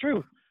that, but it's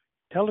true.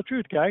 Tell the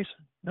truth, guys.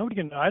 Nobody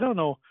can. I don't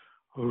know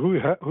who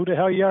the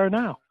hell you are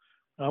now.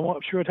 I'm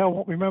sure as hell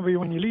won't remember you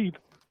when you leave.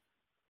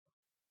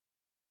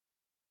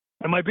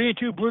 Am I being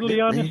too brutally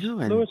honest,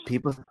 Louis?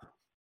 People.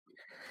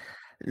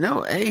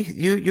 No, hey,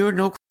 you're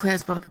no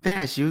class Bobby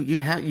Bass.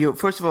 You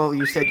first of all,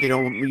 you said you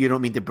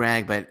don't mean to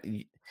brag, but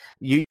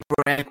you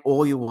brag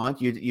all you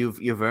want.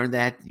 You've earned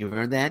that. You've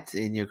earned that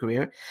in your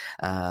career.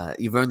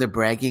 You've earned the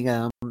bragging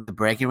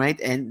right.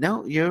 And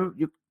no,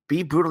 you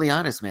be brutally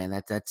honest, man.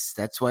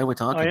 That's why we're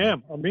talking. I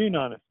am. I'm being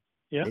honest.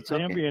 Yeah, I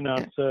am being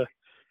honest. Yeah.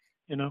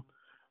 You know,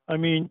 I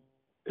mean,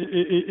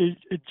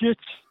 it just,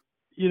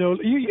 you know,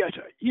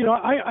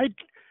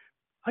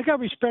 I got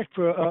respect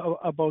for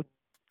about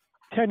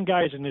 10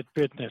 guys in this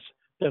business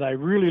that I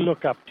really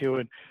look up to,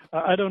 and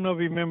I don't know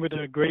if you remember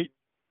the great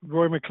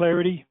Roy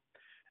McClarty.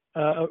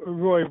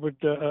 Roy was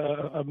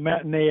a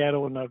matinee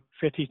idol in the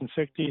 50s and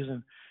 60s,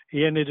 and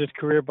he ended his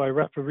career by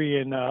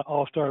refereeing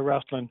All-Star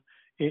Wrestling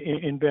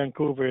in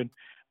Vancouver. And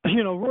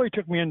you know, Roy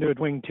took me into his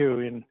wing too,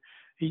 and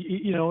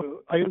he you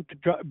know, I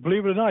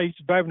believe it or not, I used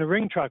to drive in the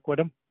ring truck with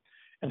him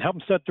and help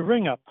him set the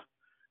ring up.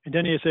 And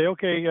then he'd say,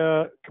 "Okay,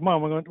 come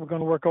on, we're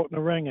going to work out in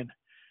the ring." And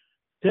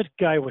this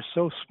guy was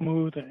so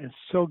smooth and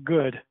so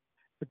good.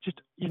 But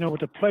just, you know, it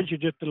was a pleasure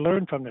just to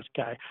learn from this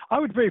guy. I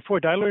was very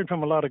fortunate. I learned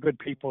from a lot of good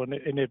people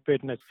in this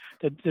business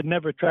that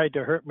never tried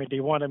to hurt me.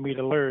 They wanted me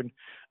to learn.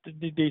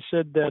 They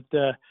said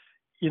that,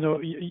 you know,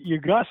 you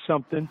got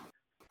something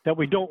that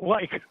we don't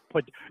like,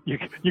 but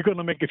you're going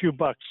to make a few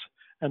bucks.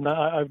 And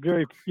I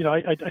very, you know,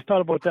 I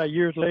thought about that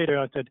years later.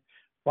 I said,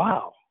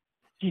 wow,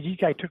 gee, these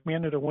guys took me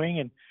under the wing,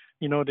 and,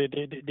 you know,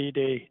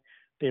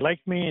 they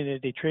liked me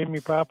and they trained me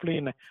properly,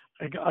 and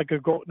I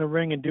could go out in the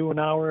ring and do an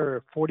hour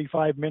or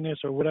 45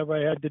 minutes or whatever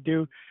I had to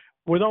do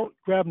without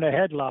grabbing a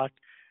headlock.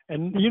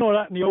 And you know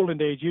that in the olden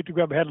days, you had to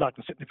grab a headlock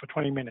and sit there for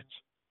 20 minutes.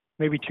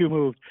 maybe 2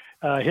 moves,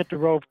 hit the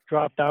rope,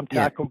 drop down,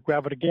 tackle,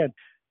 grab it again.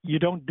 You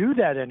don't do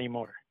that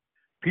anymore.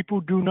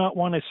 People do not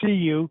want to see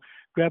you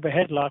grab a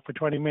headlock for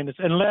 20 minutes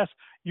unless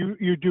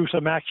you do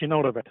some action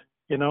out of it,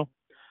 you know.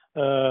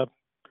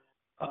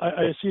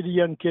 I see the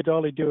young kids,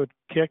 all they do is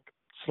kick,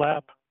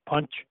 slap,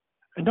 punch,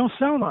 and don't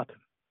sell nothing,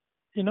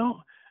 you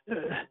know.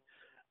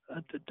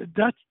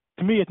 That,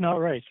 to me, it's not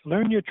right.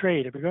 Learn your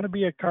trade. If you're going to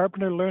be a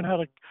carpenter, learn how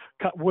to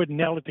cut wood and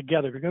nail it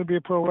together. If you're going to be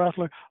a pro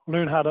wrestler,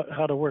 learn how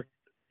to work,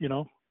 you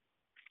know.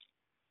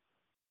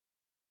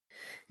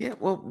 Yeah,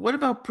 well, what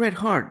about Bret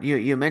Hart?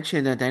 You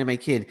mentioned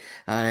Dynamite Kid.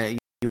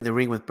 You in the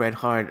ring with Bret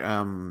Hart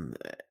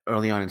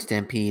early on in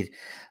Stampede.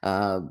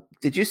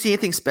 Did you see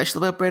anything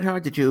special about Bret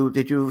Hart? Did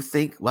you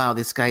think, wow,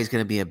 this guy's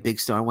going to be a big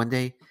star one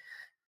day?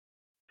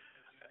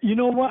 You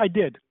know what? I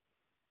did.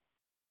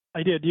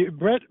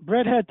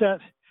 Bret had that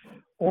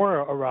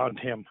aura around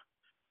him.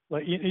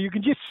 Like you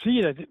can just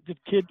see that the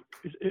kid.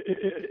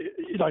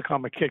 I call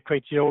him a kid,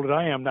 quite the older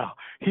I am now.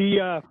 He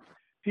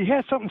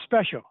had something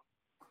special,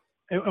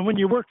 and when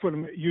you worked with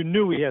him, you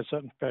knew he had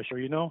something special.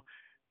 You know.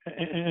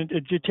 And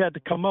it just had to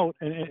come out,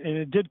 and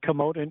it did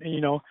come out, and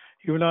you know,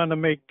 he went on to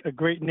make a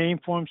great name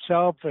for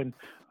himself and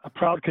a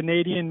proud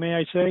Canadian, may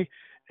I say.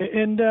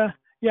 And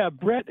yeah,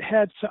 Bret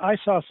I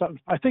saw something.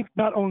 I think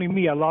not only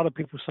me, a lot of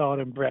people saw it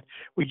in Bret.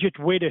 We just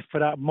waited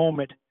for that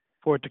moment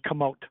for it to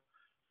come out,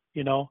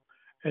 you know.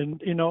 And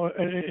you know,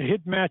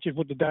 hit matches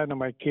with the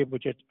Dynamite Kid,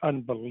 which is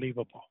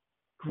unbelievable.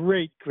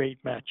 Great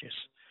matches.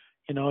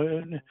 You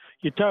know,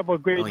 you talk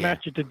about great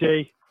matches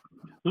today.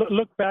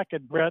 Look back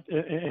at Bret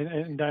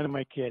and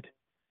Dynamite Kid.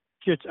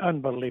 It's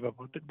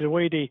unbelievable. The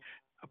way they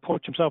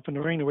approach himself in the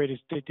ring, the way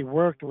they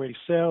work, the way they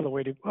sell, the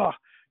way they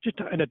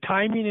and the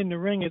timing in the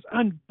ring is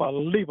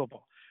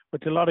unbelievable,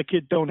 which a lot of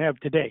kids don't have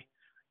today.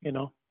 You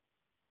know,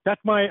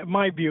 that's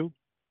my view.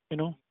 You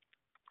know.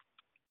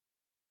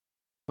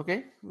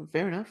 Okay,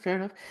 fair enough.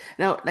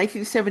 Now,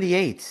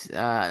 1978.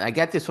 I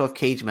got this off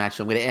Cage Match,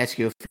 so I'm going to ask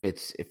you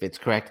if it's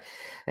correct.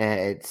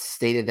 It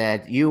stated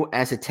that you,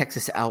 as a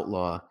Texas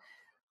Outlaw,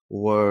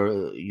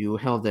 you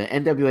held the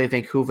NWA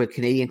Vancouver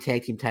Canadian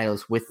Tag Team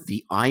titles with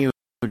the Iron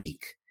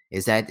Sheik.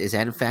 Is that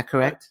in fact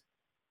correct?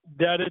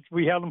 That is.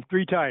 We held them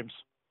 3 times.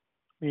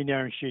 Me and the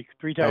Iron Sheik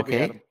 3 times. Okay. We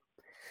had them.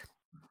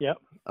 Yep.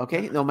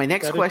 Okay. Now my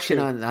next question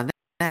on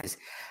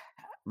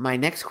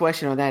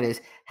that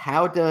is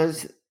how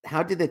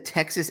did the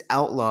Texas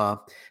Outlaw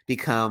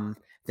become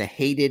the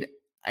hated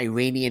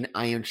Iranian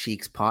Iron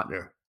Sheik's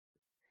partner?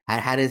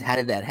 How did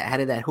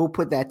that? Who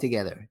put that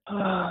together?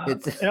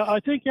 I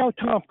think Al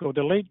Tomko,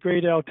 the late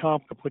great Al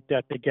Tomko, put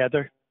that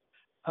together.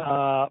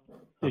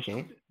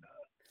 Okay.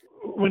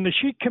 When the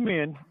Sheik came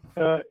in,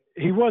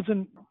 he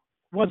wasn't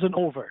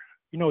over.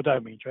 You know what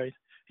that means, right?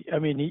 I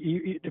mean,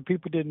 the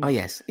people didn't. Oh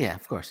yes, yeah,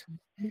 of course.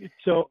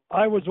 So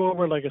I was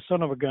over like a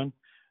son of a gun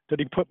that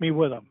he put me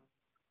with him,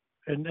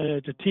 and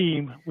as a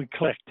team we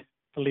clicked.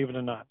 Believe it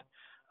or not,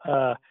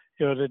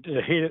 you know,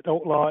 the hated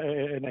Outlaw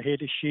and the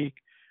hated Sheik.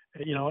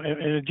 You know,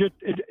 and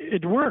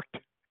it worked.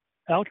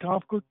 Al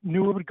Tomko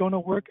knew it was going to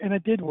work, and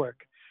it did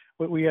work.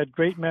 But we had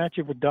great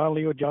matches with Don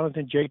Leo,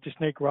 Jonathan, Jake the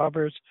Snake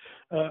Roberts,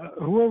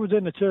 whoever was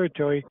in the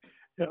territory.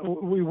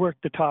 We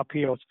worked the top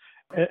heels,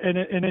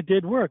 and it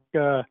did work.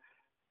 I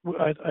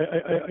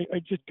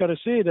just got to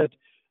say that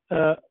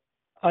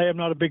I am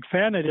not a big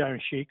fan of the Iron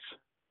Sheiks,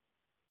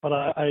 but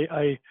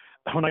I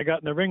when I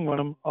got in the ring with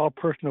them, all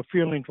personal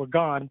feelings were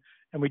gone,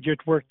 and we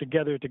just worked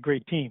together as a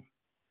great team.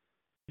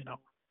 You know.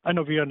 I don't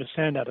know if you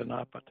understand that or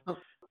not, but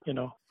you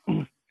know.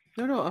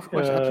 No, of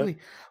course, absolutely.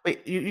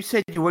 Wait, you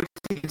said you worked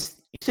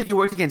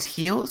against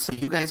heels, so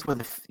you guys were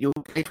the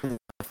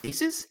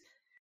faces?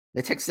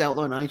 The Texas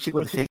Outlaw and Iron Sheik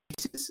were the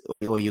faces,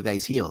 or were you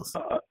guys heels?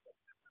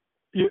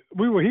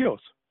 We were heels.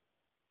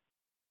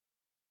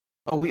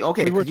 Oh,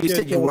 you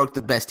said you worked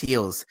the best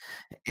heels,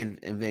 and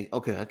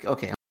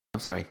okay. I'm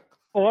sorry.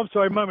 Oh, I'm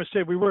sorry, my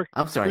mistake. We worked.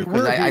 I'm sorry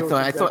because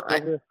I thought.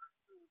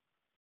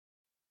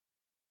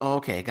 Oh,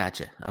 okay,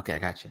 gotcha. Okay.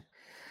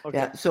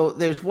 Yeah, so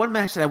there's one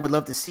match that I would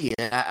love to see.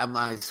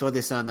 I saw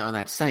this on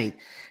that site.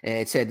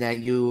 It said that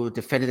you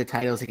defended the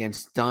titles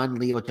against Don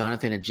Leo,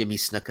 Jonathan, and Jimmy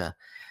Snuka.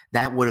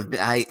 That would have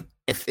been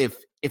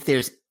if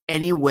there's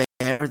anywhere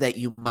that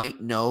you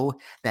might know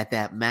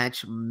that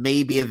match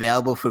may be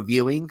available for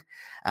viewing.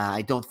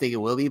 I don't think it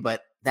will be,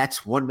 but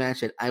that's one match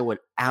that I would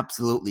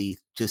absolutely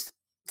just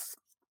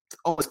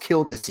almost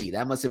kill to see.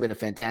 That must have been a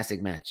fantastic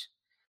match.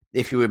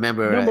 If you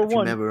remember,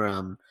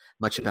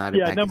 much about it.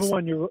 Yeah, number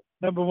one,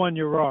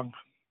 you're wrong.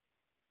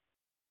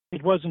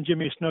 It wasn't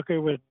Jimmy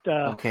Snuka with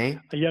a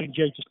young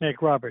Jake the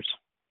Snake Roberts.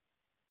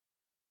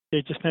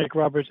 Jake the Snake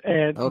Roberts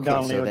and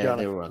Don Leo Jonathan.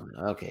 They were wrong.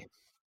 Okay.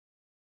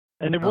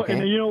 And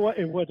you know what?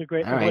 It was a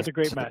great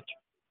match.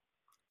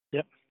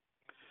 Yep.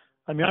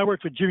 I mean, I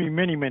worked with Jimmy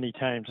many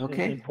times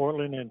in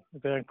Portland and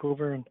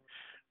Vancouver and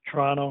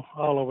Toronto,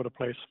 all over the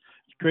place.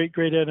 Great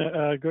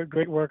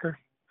worker.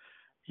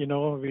 You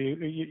know,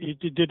 you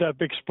did that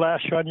big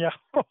splash on you.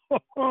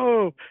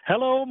 Oh,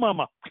 hello,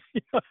 mama.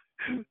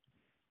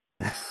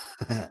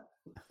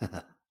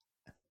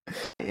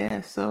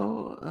 Yeah.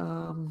 So,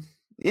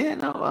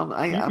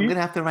 I'm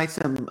gonna have to write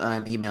some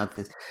email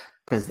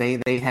because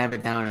they have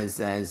it down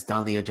as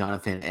Don Leo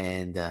Jonathan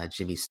and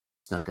Jimmy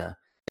Snuka.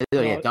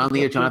 Oh yeah, Don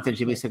Leo Jonathan,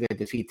 Jimmy Snuka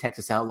defeat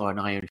Texas Outlaw and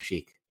Iron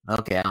Sheik.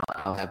 Okay,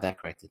 I'll have that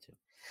corrected too.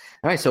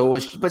 All right, so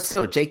but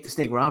still, Jake the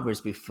Snake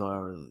Roberts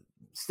before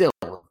still.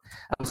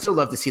 I would still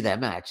love to see that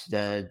match.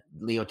 The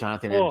Leo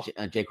Jonathan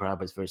and Jake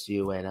Roberts versus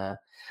you and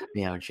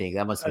the Iron Sheik.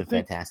 That must have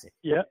been fantastic.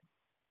 Yeah,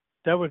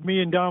 that was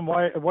me and Don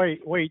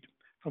Wait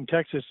from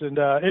Texas, and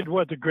it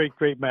was a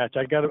great match.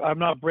 I'm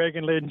not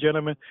bragging, ladies and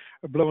gentlemen,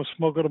 or blowing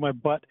smoke out of my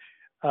butt.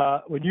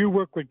 When you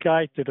work with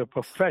guys that are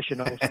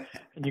professionals,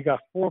 and you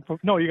got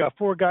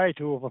four guys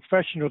who are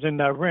professionals in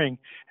that ring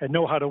and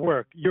know how to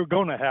work, you're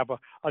going to have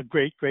a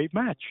great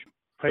match.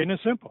 Plain and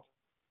simple,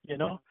 you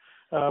know.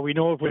 We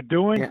know what we're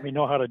doing. Yeah. We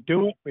know how to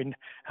do it. We know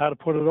how to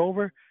put it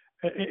over.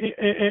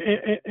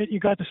 You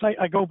got to say.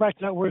 I go back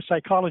to that word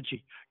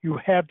psychology. You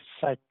have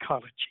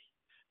psychology,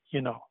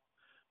 you know.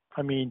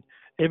 I mean,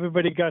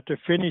 everybody got their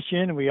finish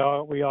in. We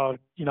all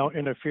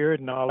interfered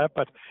and all that.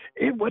 But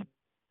it would,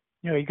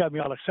 you got me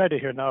all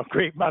excited here now.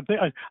 Great.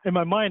 In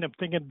my mind, I'm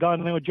thinking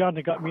Don Leo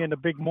Johnson got me in the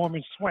big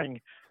Mormon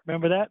swing.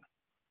 Remember that?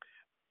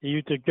 He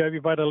used to grab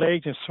you by the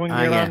legs and swing you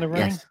around the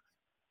ring.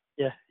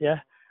 Yes. Yeah.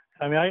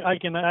 I mean, I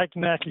can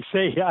actually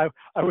say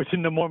I was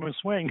in the Mormon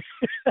swing.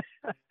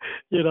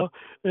 You know,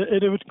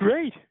 it was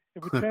great.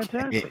 It was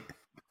fantastic.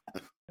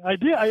 I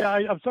did.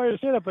 I'm sorry to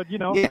say that, but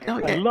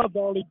I loved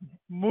all the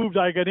moves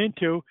I got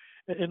into,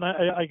 and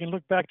I can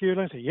look back here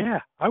and say,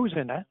 yeah, I was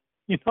in that.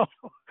 You know,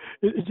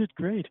 it's just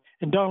great.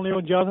 And Don Leo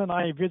Johnson,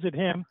 I visit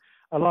him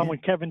along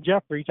with Kevin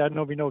Jeffries. I don't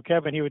know if you know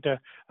Kevin. He was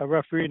a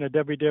referee in the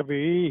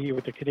WWE. He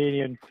was the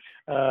Canadian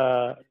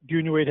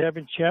junior weight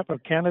heavyweight champ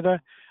of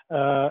Canada.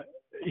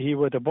 He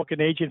was a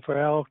booking agent for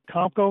Al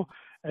Tomko,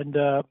 and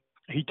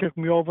he took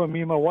me over,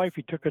 me and my wife,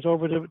 he took us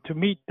over to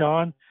meet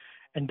Don,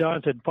 and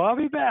Don said,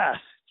 Bobby Bass,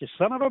 you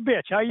son of a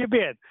bitch, how you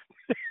been?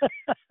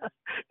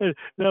 That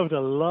was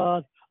a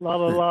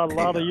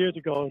lot of years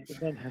ago.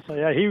 So,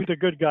 yeah, he was a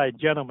good guy,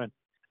 gentleman.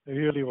 He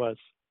really was,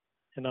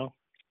 you know.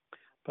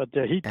 But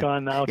he's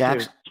gone now too.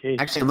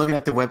 Actually, I'm looking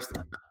at the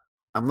website.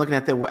 I'm looking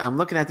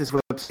at this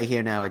website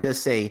here now. It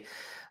does say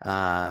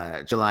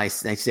July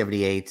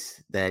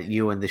 1978 that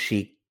you and the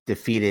Sheik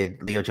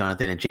defeated Leo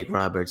Jonathan and Jake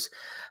Roberts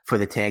for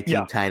the tag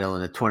team title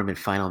in the tournament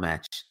final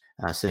match.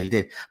 So he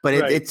did. But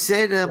it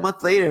said a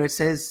month later, it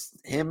says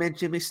him and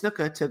Jimmy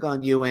Snuka took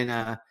on you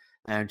and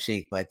Iron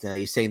Sheik. But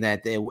you're saying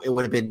that it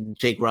would have been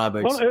Jake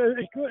Roberts. Well,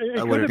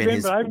 it would have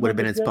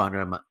been his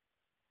partner.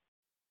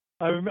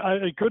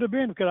 It could have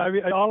been, because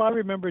all I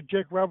remember is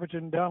Jake Roberts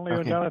and Don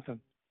Leo Jonathan.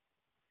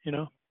 You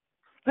know?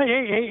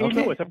 Hey,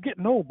 Louis, I'm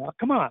getting old now.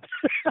 Come on.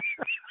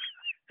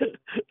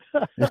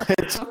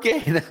 It's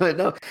okay.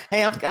 No.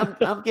 Hey,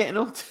 I'm getting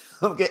old.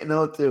 I'm getting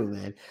old too,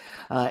 man.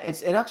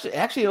 It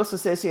actually also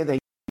says here that you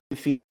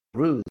defeat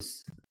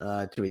Ruse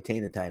to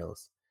retain the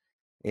titles.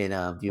 And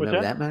do you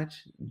remember that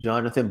match?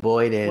 Jonathan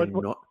Boyd and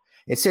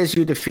it says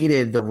you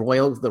defeated the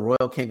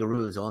Royal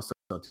Kangaroos also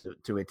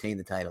to retain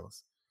the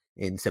titles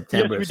in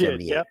September of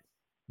 '78. Yep.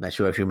 Not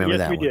sure if you remember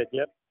that one. Yes, we did.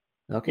 Yep.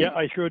 Okay. Yeah,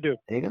 I sure do.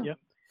 There you go. Yep.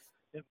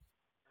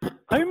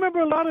 I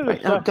remember a lot of this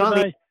stuff.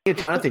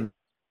 Jonathan.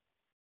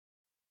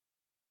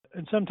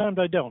 And sometimes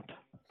I don't.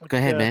 Go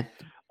ahead, man.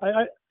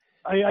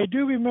 I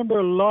do remember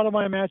a lot of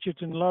my matches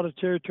in a lot of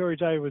territories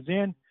I was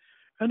in.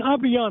 And I'll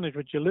be honest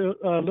with you,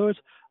 Louis,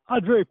 I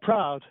was very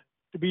proud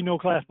to be No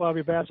Class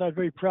Bobby Bass. I was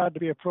very proud to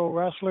be a pro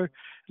wrestler.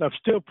 And I'm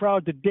still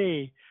proud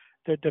today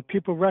that the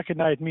people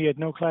recognize me as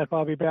No Class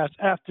Bobby Bass.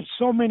 After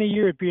so many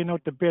years being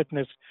out the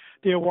business,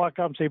 they'll walk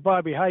up and say,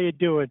 Bobby, how you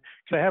doing?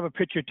 Can I have a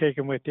picture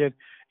taken with you?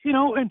 You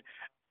know, and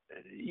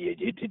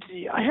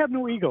I have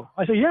no ego.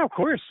 I say, yeah, of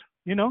course,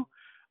 you know.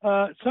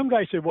 Some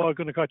guys said, well, it's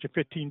going to cost you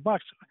 $15.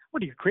 What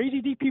are you,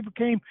 crazy? These people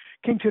came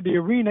to the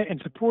arena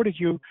and supported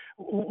you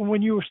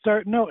when you were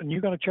starting out, and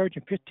you're going to charge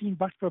him $15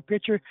 for a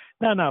picture?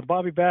 No,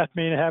 Bobby Bass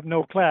may have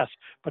no class,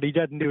 but he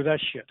doesn't do that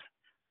shit,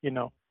 you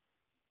know.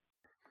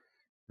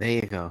 There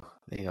you go.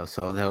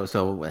 So,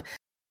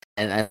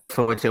 and I look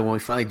forward to when we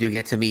finally do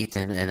get to meet,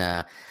 and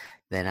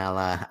then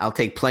I'll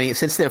take plenty,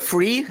 since they're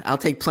free. I'll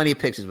take plenty of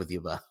pictures with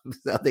you, Bob.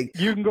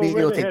 You can go.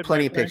 We'll take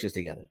plenty of pictures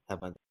together. How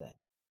about that?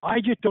 I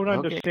just don't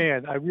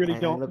understand. I really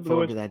don't. I look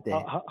forward to that day.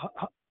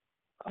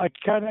 I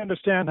kind of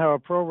understand how a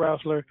pro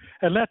wrestler,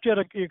 unless you're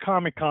at a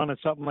Comic Con or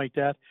something like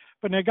that,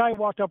 but a guy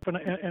walked up in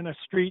a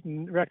street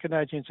and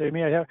recognized you and said,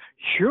 "May I have?"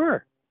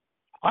 Sure.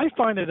 I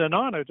find it an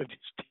honor that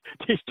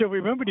they still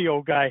remember the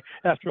old guy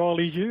after all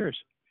these years.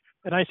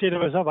 And I say to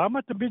myself, I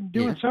must have been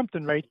doing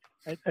something right.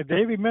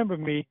 They remember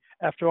me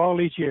after all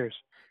these years,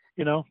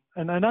 you know,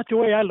 and that's the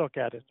way I look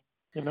at it,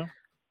 you know.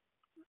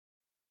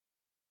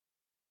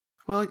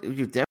 Well,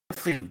 you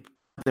definitely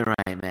the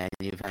right man.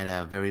 You've had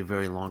a very,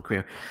 very long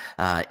career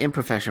in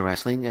professional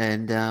wrestling,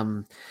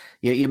 and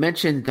you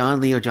mentioned Don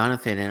Leo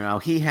Jonathan,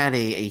 and he had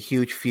a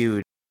huge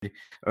feud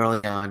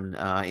early on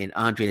in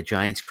Andre the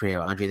Giant's career.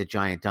 Andre the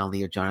Giant, Don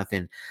Leo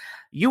Jonathan.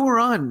 You were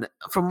on,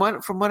 from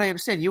what I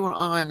understand, you were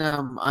on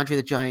Andre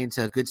the Giant's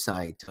good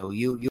side. So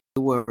you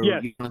were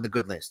on the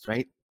good list,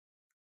 right?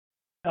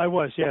 I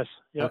was, yes.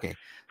 Yeah. Okay.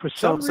 For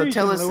some So reason,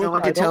 tell us. Louis,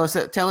 Okay, tell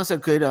us a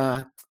good.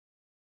 Well,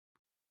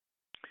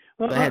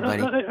 Go ahead,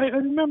 buddy.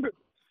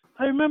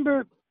 I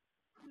remember,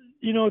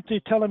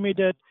 they telling me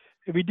that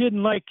if he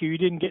didn't like you, you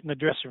didn't get in the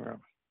dressing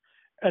room.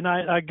 And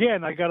I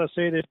got to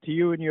say this to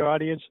you and your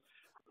audience.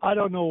 I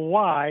don't know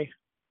why,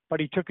 but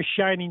he took a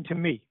shining to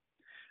me.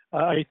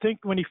 I think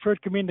when he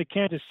first came into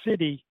Kansas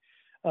City,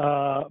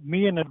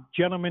 me and a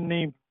gentleman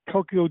named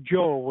Tokyo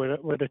Joe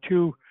were the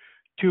two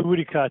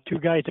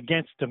guys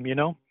against him,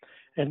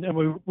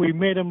 and we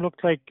made him look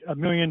like $1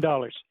 million.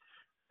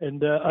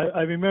 And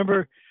I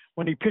remember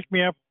when he picked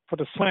me up for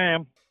the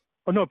slam,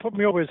 put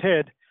me over his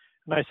head,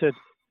 and I said,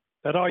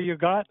 "That all you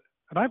got?"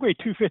 And I weighed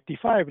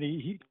 255, and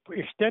he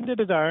extended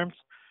his arms,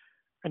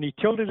 and he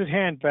tilted his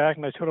hand back,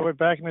 and I sort of went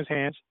back in his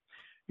hands.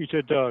 He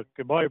said,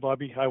 "Goodbye,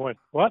 Bobby." I went,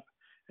 "What?"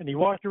 And he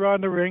walked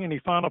around the ring, and he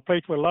found a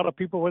place where a lot of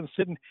people weren't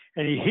sitting,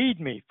 and he heaved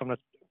me from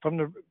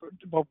the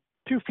about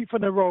 2 feet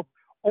from the rope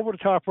over the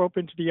top rope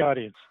into the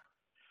audience.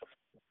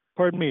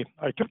 Pardon me.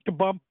 I took the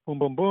bump. Boom,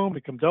 boom, boom.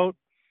 He comes out.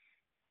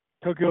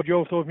 Tokyo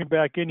Joe throws me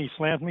back in. He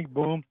slams me.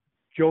 Boom.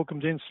 Joe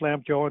comes in,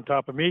 slams Joe on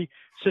top of me,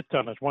 sits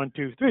on us. 1,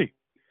 2, 3.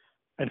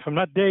 And from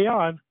that day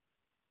on,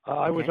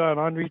 I was on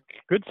Andre's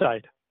good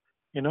side,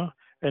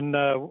 And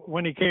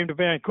when he came to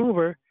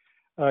Vancouver,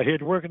 he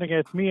had working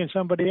against me and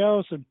somebody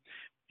else, and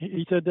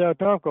he said,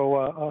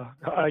 "Tomko,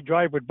 I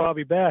drive with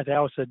Bobby Bass."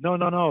 Al said,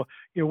 "No,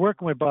 you're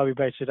working with Bobby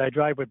Bass." I said, "I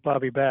drive with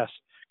Bobby Bass,"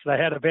 because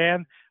I had a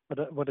van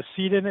with a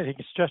seat in it. He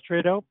could stretch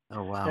straight out.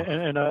 Oh wow!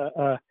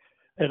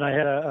 And I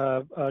had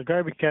a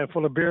garbage can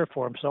full of beer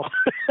for him, so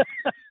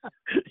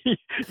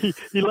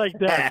he liked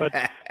that. But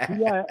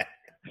yeah,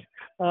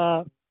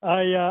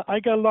 I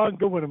got along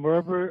good with him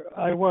wherever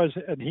I was,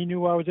 and he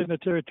knew I was in the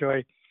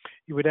territory.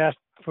 He would ask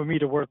for me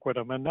to work with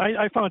him, and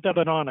I found that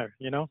an honor,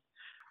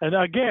 And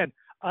again,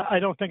 I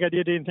don't think I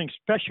did anything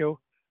special.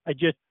 I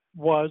just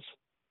was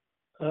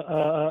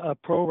a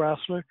pro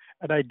wrestler,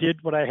 and I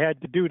did what I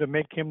had to do to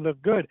make him look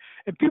good.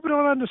 And people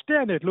don't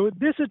understand it, Louis.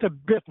 This is a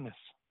business,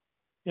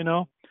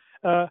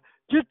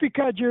 Just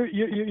because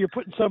you're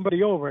putting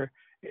somebody over,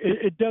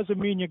 it doesn't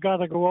mean you got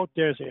to go out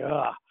there and say,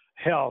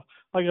 hell,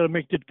 I got to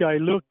make this guy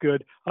look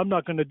good. I'm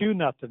not going to do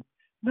nothing.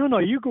 No,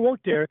 you go out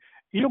there.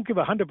 You don't give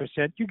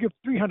 100%. You give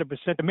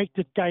 300% to make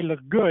this guy look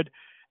good.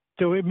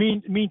 So it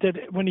means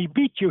that when he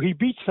beats you, he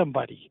beats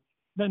somebody,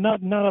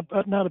 not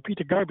a piece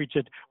of garbage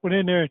that went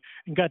in there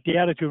and got the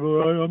attitude,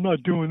 "Oh, I'm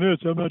not doing this,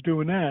 I'm not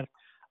doing that."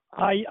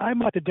 I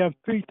might have done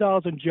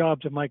 3,000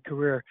 jobs in my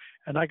career,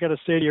 and I got to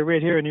say to you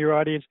right here in your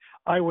audience,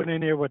 I went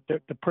in there with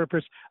the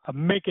purpose of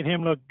making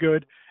him look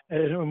good.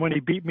 And when he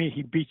beat me,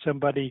 he beat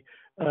somebody,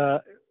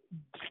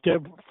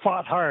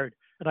 fought hard,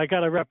 and I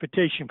got a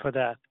reputation for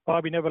that.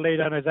 Bobby never laid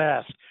on his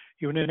ass.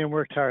 He went in there and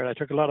worked hard. I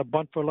took a lot of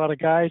bunt for a lot of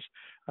guys.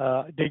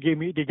 They gave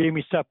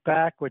me stuff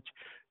back, which,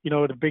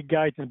 the big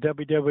guys in the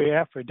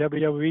WWF or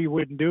WWE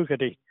wouldn't do because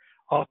they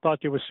all thought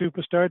they were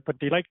superstars, but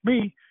they liked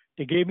me.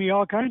 They gave me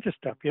all kinds of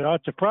stuff. I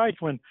was surprised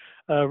when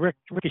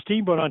Ricky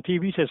Steamboat on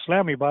TV said,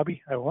 "Slam me,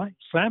 Bobby." I went,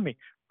 "Slam me."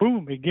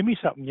 Boom, he give me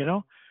something,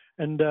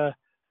 And the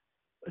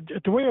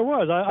way it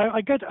was,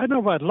 I don't know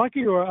if I was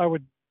lucky or I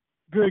was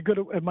very good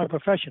at my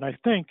profession. I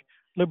think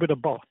a little bit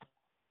of both.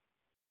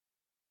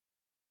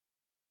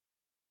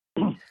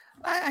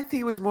 I think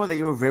it was more that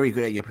you were very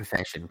good at your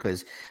profession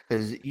because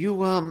you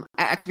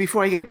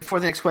before the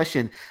next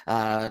question,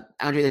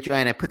 Andre the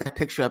Giant, I put that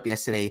picture up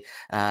yesterday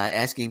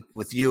asking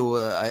with you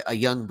a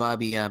young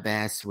Bobby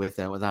Bass with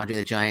Andre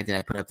the Giant, and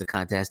I put up the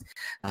contest.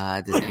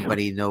 Does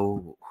anybody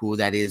know who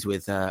that is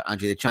with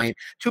Andre the Giant?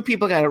 2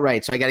 people got it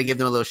right, so I got to give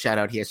them a little shout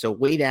out here. So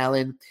Wade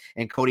Allen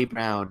and Cody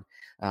Brown.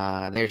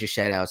 There's your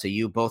shout out. So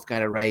you both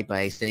got it right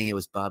by saying it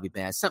was Bobby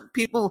Bass. A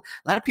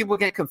lot of people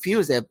get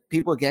confused that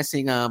people are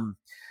guessing.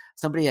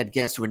 Somebody had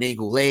guessed Rene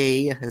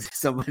Goulet.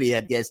 Somebody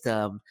had guessed,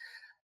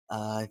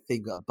 I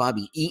think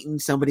Bobby Eaton.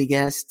 Somebody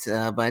guessed,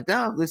 but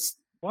no,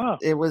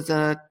 it was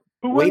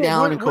Wade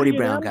Allen and Cody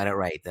Brown got it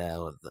right.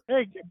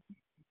 Hey,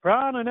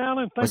 Brown and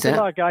Allen, thanks a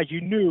lot, guys.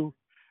 You knew.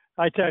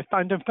 I'm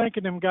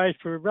thanking them guys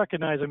for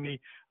recognizing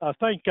me.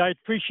 Thanks, guys.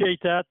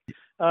 Appreciate that.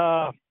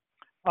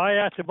 I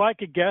asked if I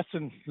could guess,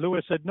 and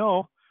Louis said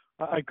no.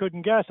 I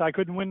couldn't guess. I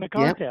couldn't win the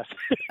contest.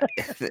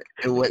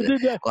 Well,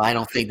 I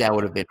don't think that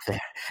would have been fair.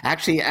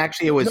 Actually,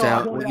 it was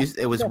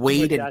it was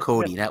Wade and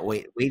Cody, not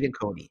Wade and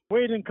Cody.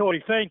 Wade and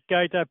Cody. Thanks,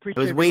 guys. I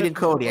appreciate it. It was Wade and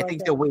Cody. I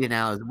think they're Wade and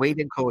Allen. Wade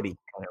and Cody.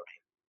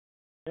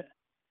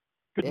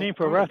 Good name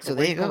for a wrestler. So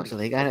there you go. So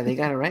they got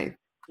it right.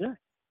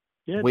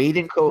 Yeah. Wade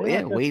and Cody.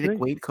 Yeah,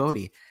 Wade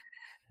Cody.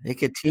 They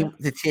could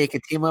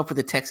team up with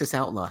the Texas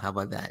Outlaw. How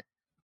about that?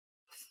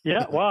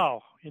 Yeah.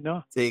 Wow.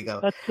 There you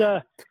go.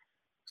 That's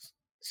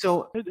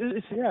So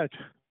it's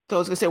So I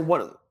was gonna say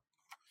what.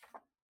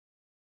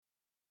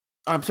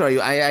 I'm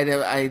sorry,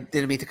 I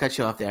didn't mean to cut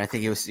you off there. I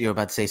think you were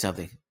about to say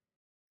something.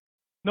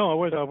 No, I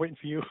was waiting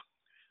for you.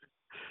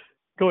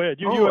 Go ahead.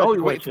 You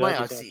wait for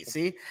my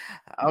see.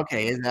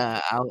 Okay, and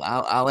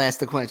I'll ask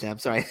the question. I'm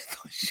sorry, I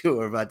thought you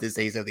were about to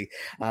say something.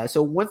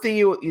 So one thing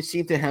you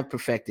seem to have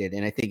perfected,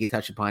 and I think you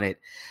touched upon it,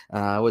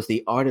 was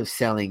the art of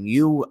selling.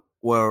 You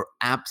were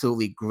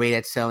absolutely great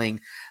at selling.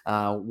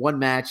 One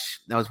match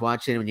I was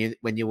watching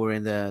when you were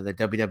in the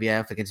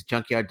WWF against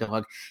Junkyard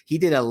Dog, he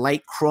did a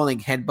light crawling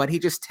headbutt. He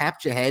just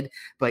tapped your head,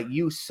 but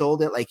you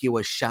sold it like you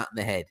were shot in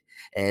the head,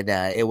 and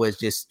it was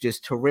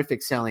just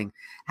terrific selling.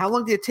 How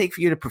long did it take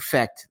for you to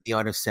perfect the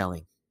art of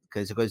selling?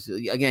 Because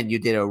again, you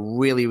did a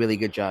really, really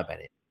good job at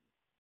it.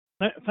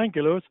 Thank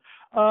you, Louis.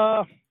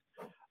 I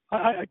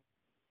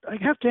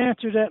have to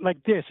answer that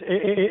like this: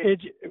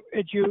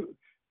 as you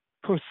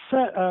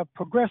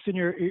progress in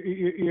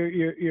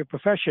your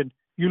profession,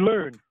 you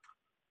learn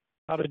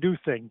how to do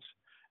things,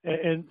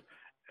 and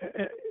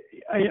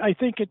I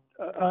think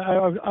I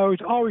was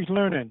always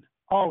learning,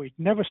 always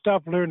never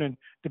stop learning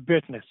the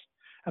business.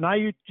 And I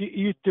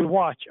used to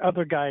watch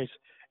other guys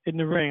in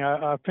the ring.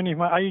 I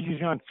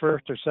usually on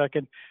first or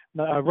second.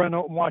 I run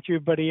out and watch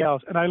everybody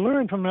else, and I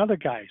learned from the other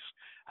guys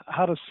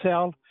how to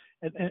sell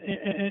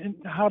and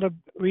how to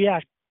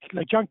react.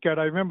 Like Junkyard,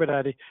 I remember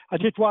that. I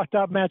just watched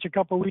that match a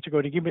couple of weeks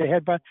ago. He gave me a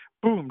headbutt.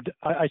 Boom!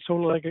 I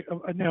sold it like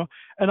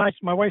And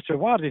my wife said,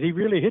 "Wow, did he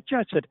really hit you?"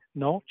 I said,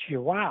 "No." She said,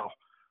 "Wow,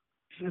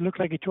 it looked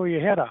like he tore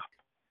your head off."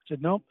 I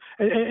said, "No."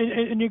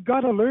 And you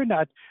got to learn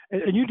that.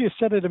 And you just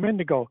said it a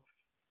minute ago.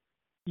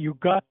 You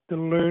got to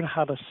learn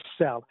how to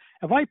sell.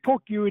 If I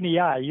poke you in the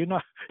eye, you're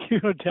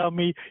gonna tell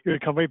me you're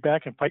gonna come right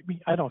back and fight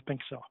me? I don't think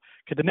so.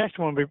 Because the next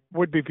one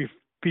would be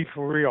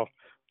for real,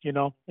 in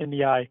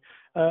the eye.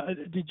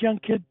 The young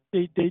kid,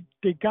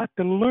 they got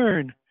to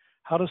learn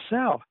how to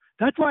sell.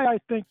 That's why I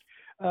think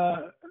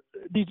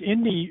these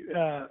indie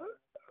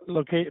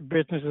located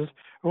businesses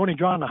are only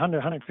drawing 100,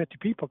 150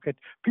 people. Because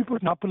people are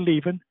not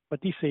believing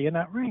what they see in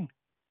that ring.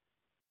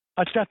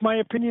 That's my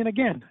opinion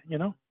again.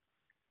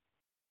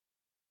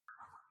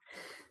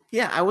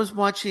 Yeah, I was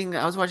watching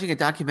a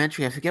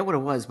documentary. I forget what it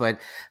was,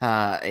 but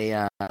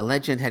a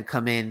legend had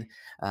come in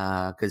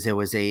because there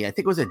was I think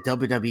it was a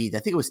WWE. I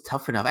think it was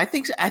Tough Enough. I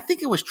think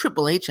it was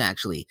Triple H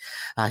actually.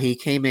 He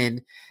came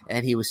in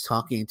and he was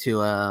talking to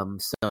some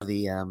of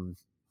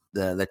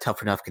the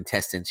Tough Enough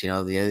contestants. They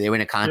were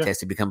in a contest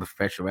to become a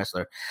professional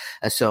wrestler.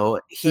 So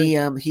he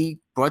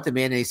brought them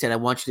in and he said, "I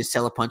want you to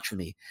sell a punch for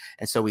me."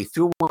 And so we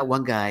threw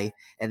one guy,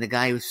 and the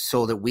guy who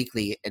sold it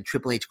weekly, and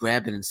Triple H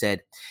grabbed it and said,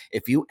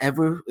 if you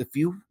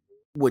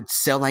would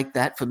sell like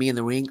that for me in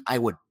the ring, I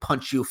would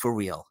punch you for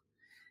real.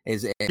 I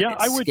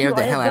would scared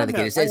the hell out of the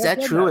kid. Is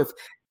that true?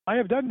 I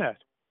have done that.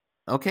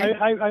 Okay.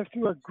 I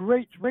threw a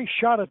great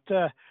shot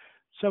at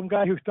some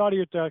guy who thought he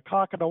was the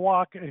cock of the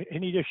walk,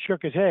 and he just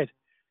shook his head.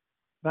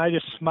 And I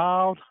just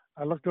smiled.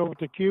 I looked over at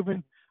the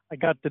Cuban. I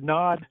got the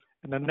nod,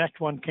 and the next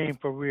one came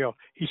for real.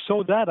 He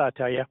sold that, I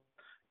tell you.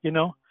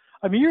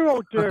 I mean, you're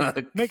out there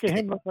making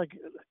him look like.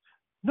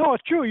 No,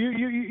 it's true.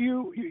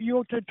 You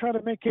out there trying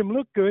to make him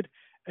look good,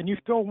 and you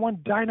throw one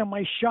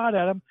dynamite shot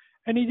at him,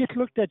 and he just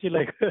looked at you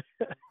like,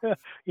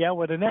 yeah,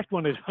 well, the next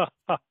one is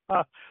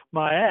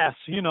my ass,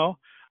 You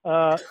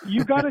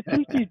got to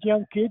teach these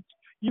young kids.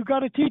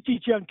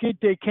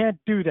 They can't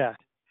do that.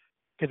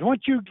 Because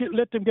once you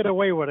let them get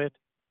away with it,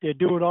 they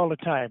do it all the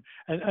time.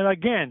 And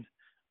again,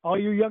 all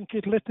you young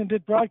kids listening to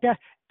this broadcast,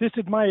 this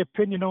is my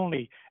opinion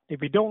only.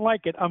 If you don't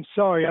like it, I'm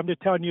sorry. I'm just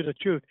telling you the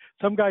truth.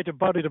 Some guys will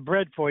butter the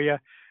bread for you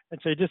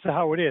and say, this is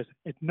how it is.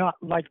 It's not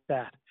like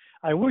that.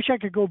 I wish I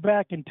could go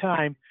back in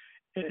time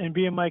and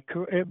be in my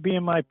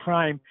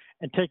prime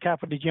and take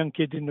half of these young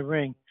kids in the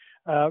ring.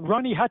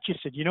 Ronnie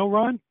Hutchison, you know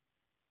Ron?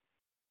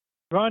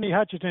 Ronnie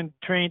Hutchison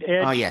trained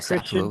Edge. Oh, yes,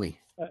 Christian, absolutely.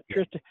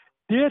 Tristan.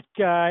 This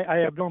guy I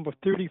have known for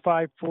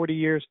 35, 40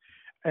 years,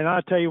 and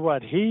I'll tell you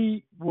what,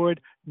 he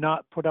would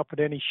not put up with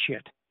any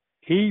shit.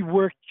 He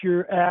worked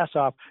your ass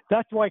off.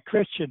 That's why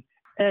Christian,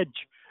 Edge,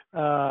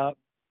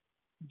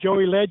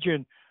 Joey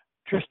Legend,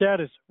 Trish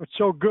Stratus was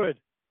so good,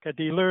 because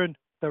he learned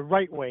the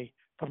right way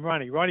from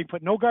Ronnie. Ronnie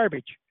put no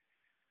garbage,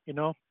 and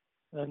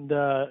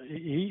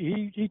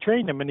he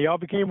trained them, and they all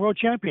became world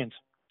champions.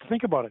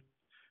 Think about it.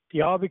 They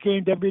all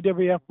became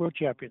WWF world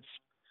champions,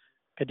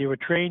 because they were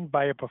trained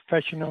by a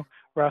professional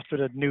wrestler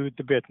that knew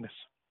the business.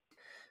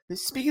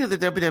 Speaking of the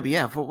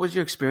WWF, what was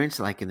your experience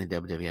like in the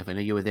WWF? I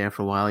know you were there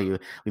for a while.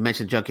 We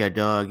mentioned Junkyard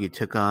Dog. You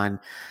took on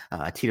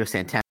Tito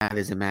Santana.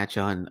 There's a match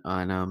on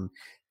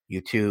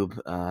YouTube.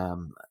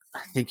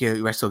 I think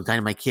you wrestled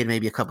Dynamite Kid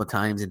maybe a couple of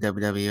times in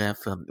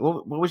WWF.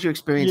 What was your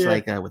experience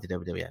like with the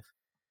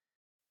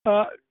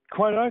WWF?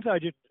 Quite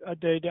honestly,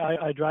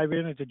 I drive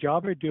in as a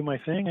jobber, do my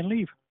thing, and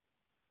leave.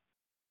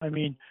 I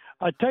mean,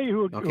 I tell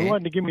you who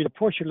wanted to give me the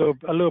push a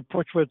little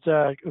push was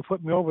who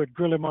put me over with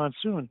Gorilla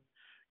Monsoon.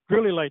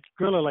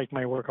 Gorilla liked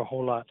my work a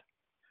whole lot,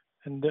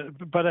 and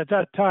but at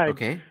that time,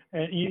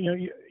 and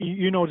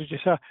you know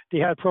that they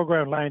had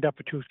programs lined up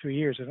for 2-3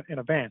 years in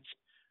advance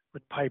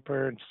with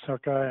Piper and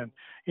Snuka and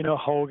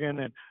Hogan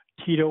and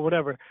Tito,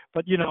 whatever.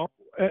 But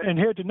and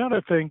here's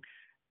another thing,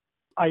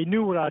 I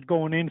knew what I'd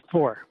going in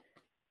for.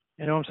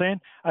 You know what I'm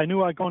saying? I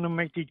knew I was going to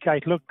make these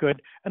guys look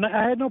good, and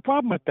I had no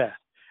problem with that.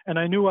 And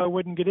I knew I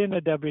wouldn't get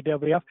into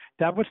WWF.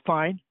 That was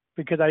fine,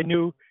 because I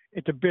knew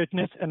it's a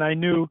business and I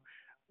knew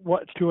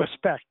what to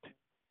expect.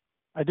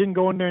 I didn't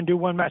go in there and do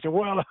one match.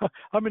 Well,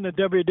 I'm in the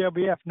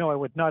WWF. No, I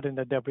was not in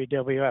the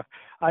WWF.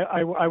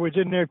 I was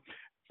in there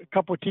a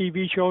couple of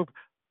TV shows.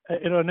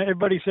 And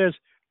everybody says,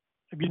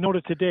 if you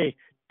notice today,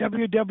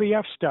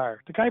 WWF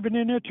star. The guy been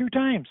in there 2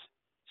 times.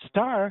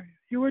 Star?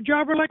 You were a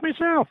jobber like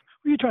myself.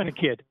 Who are you trying to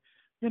kid?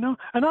 And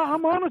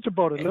I'm honest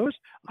about it, Louis.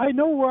 I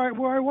know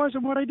where I was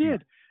and what I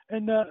did.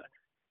 And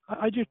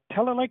I just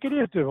tell it like it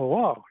is.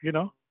 Wow,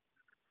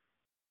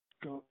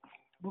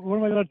 What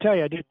am I going to tell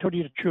you? I just told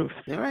you the truth.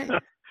 All right.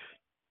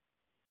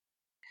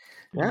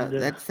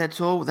 Yeah, that's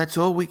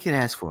all we can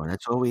ask for.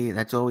 That's all we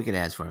can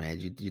ask for, man.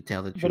 You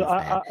tell the truth,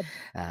 man.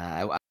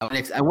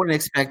 I wouldn't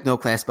expect No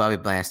Class Bobby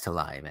Blast to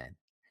lie, man.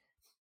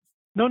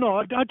 No,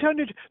 I'm telling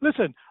you.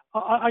 Listen,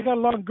 I got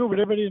along good with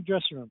everybody in the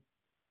dressing room.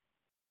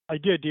 I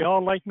did. They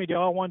all liked me. They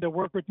all wanted to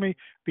work with me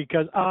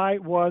because I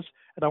was,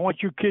 and I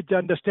want you kids to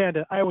understand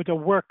it, I was a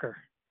worker.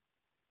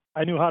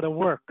 I knew how to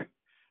work.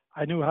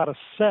 I knew how to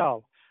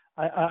sell.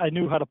 I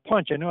knew how to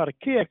punch. I knew how to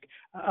kick.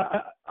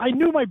 I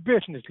knew my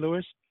business,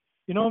 Louis.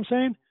 You know what I'm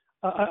saying?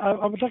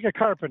 I was like a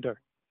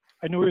carpenter.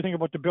 I knew everything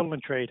about the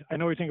building trade. I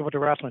knew everything about the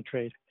wrestling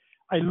trade.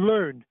 I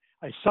learned.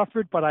 I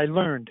suffered, but I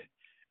learned.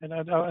 And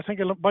I think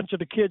a bunch of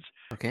the kids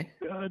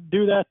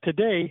do that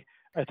today.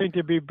 I think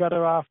they'd be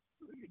better off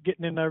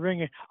getting in the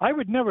ring. I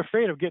was never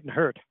afraid of getting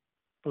hurt,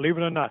 believe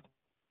it or not.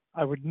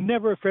 I was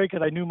never afraid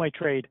because I knew my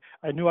trade.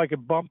 I knew I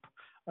could bump.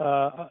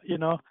 I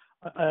knew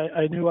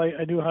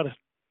how to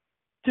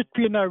just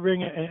be in that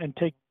ring and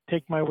take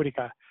my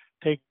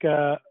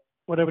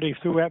whatever they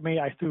threw at me,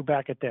 I threw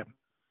back at them.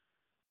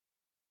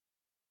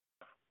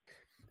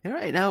 All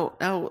right, now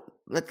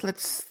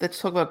let's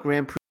talk about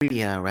Grand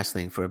Prix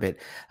wrestling for a bit.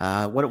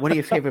 What are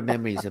your favorite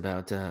memories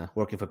about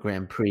working for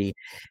Grand Prix?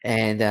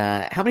 And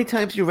how many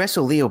times did you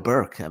wrestle Leo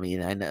Burke? I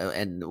mean,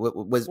 and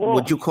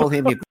would you call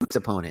him your group's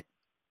opponent?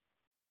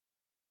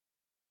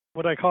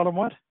 Would I call him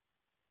what?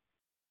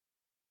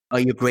 Oh,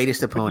 your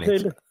greatest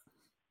opponent.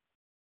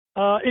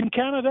 In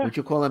Canada. Would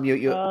you call him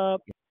your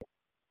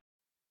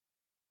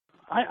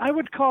I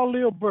would call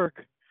Leo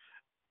Burke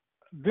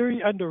very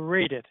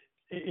underrated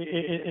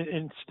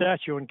in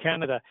stature in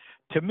Canada.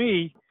 To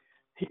me,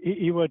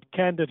 he was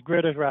Canada's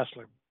greatest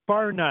wrestler,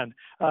 bar none.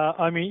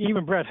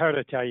 Even Bret Hart,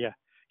 I tell you,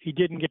 he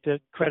didn't get the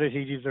credit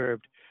he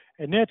deserved.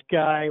 And that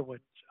guy,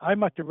 I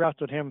must have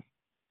wrestled him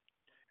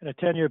in a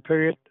 10-year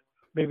period,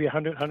 maybe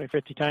 100,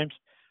 150 times.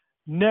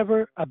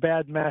 Never a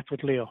bad match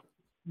with Leo.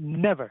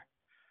 Never.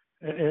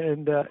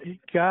 And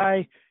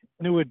guy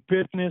knew his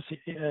business.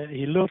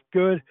 He looked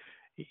good.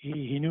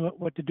 He knew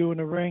what to do in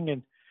the ring,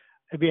 and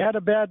if you had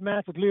a bad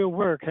match with Leo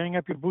Burke, hang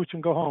up your boots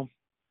and go home.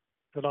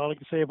 That's all I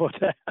can say about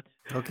that.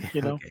 Okay.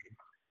 Okay.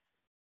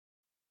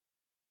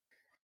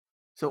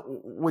 So,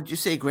 would you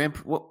say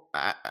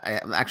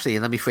actually,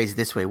 let me phrase it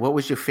this way: what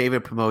was your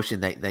favorite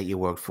promotion that you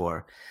worked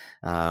for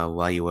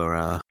while you were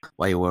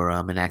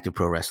an active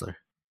pro wrestler?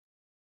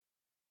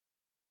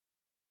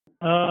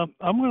 I'm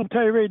going to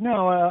tell you right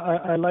now.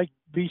 I like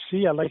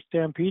BC. I like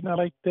Stampede, and I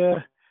like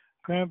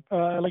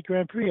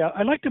Grand Prix.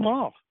 I liked them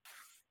all.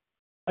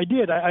 I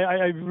did.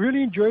 I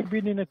really enjoyed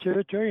being in the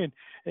territory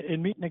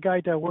and meeting the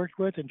guys I worked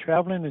with and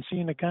traveling and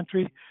seeing the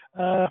country.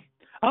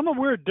 I'm a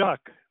weird duck.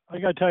 I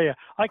got to tell you.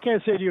 I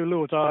can't say to you,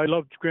 Louis, I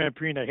loved Grand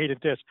Prix and I hated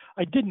this.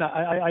 I didn't.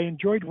 I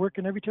enjoyed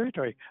working every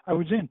territory I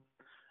was in.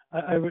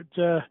 I would,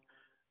 I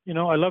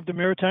love the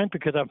Maritime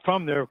because I'm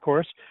from there, of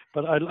course,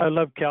 but I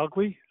love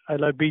Calgary. I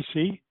love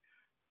BC,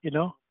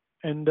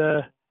 and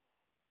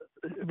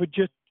it was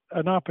just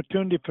an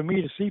opportunity for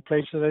me to see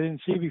places I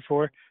didn't see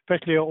before,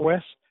 especially out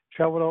west,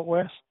 travel out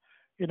west,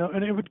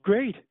 and it was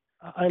great.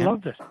 I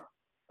loved it.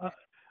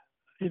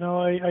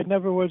 I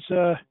never was,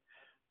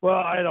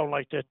 I don't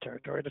like that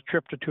territory. The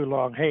trips are too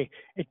long. Hey,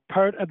 it's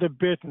part of the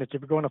business.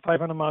 If you're going a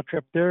 500-mile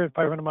trip there and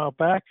 500-mile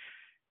back,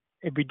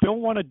 if you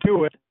don't want to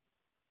do it,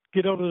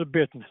 get out of the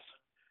business.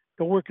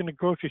 Go work in the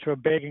grocery store,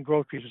 bagging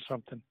groceries or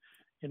something.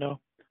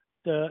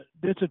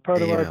 This is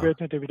part of our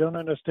business. If you don't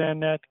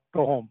understand that,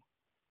 go home.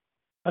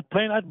 Not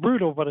plain, not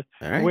brutal, but it's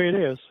the way it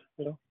is,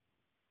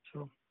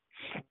 So.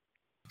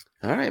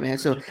 All right, man.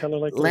 So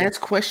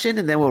last question,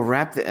 and then we'll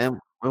wrap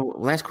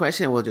last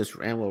question, and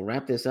we'll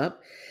wrap this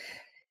up.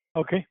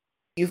 Okay.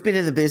 You've been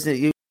in the business.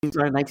 You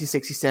started in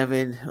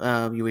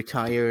 1967. You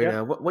retired.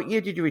 Yeah. What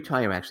year did you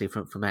retire actually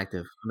from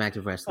active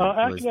wrestling?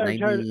 Actually, I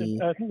retired.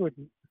 I think it was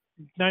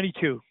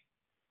 92.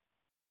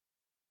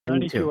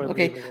 92.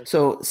 Okay,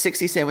 so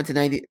 67 to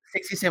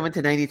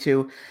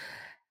 92.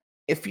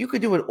 If you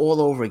could do it all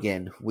over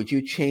again, would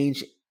you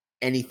change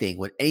anything?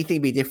 Would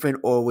anything be different,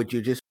 or would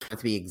you just want it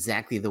to be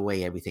exactly the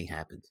way everything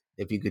happened?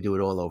 If you could do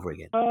it all over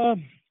again.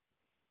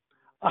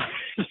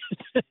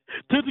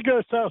 This is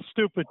going to sound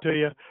stupid to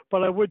you,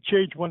 but I would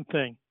change one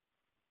thing.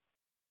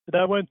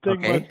 That one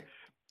thing was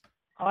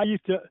I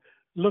used to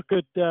look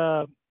at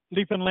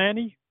Leaping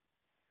Lanny,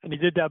 and he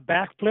did that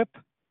backflip.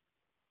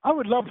 I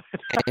would love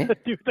to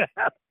do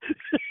that.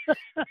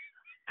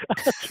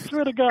 I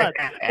swear to God,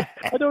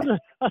 I don't know.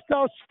 I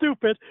sound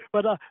stupid,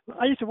 but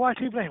I used to watch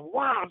people saying,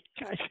 "Wow,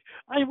 gosh,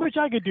 I wish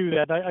I could do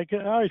that." I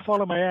always fall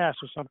on my ass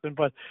or something.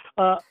 But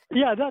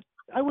that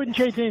I wouldn't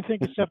change anything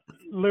except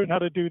learn how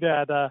to do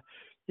that.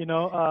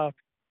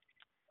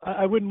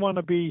 I wouldn't want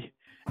to be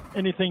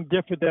anything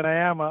different than I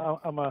am.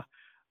 I'm a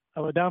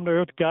down to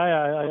earth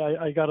guy.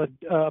 I got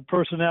a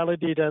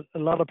personality that a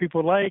lot of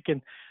people like.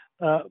 And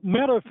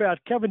matter of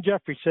fact, Kevin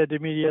Jeffrey said to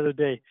me the other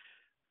day,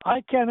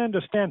 I can't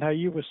understand how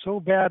you were so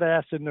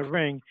badass in the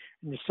ring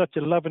and you're such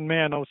a loving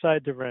man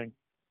outside the ring.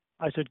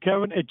 I said,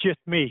 Kevin, it's just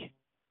me,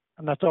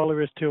 and that's all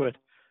there is to it.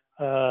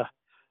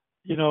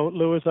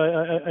 Louis,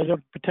 I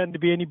don't pretend to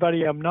be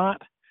anybody I'm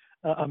not.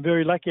 I'm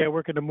very lucky. I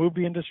work in the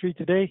movie industry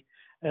today,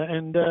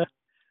 and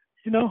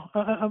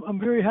I'm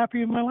very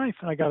happy in my life.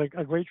 I got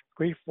a great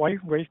wife,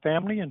 great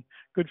family, and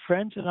good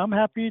friends, and I'm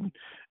happy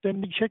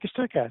to shake a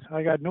stick at.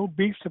 I got no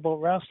beefs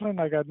about wrestling.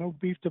 I got no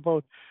beefs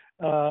about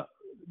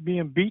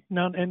being beaten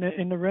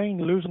in the ring,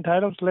 losing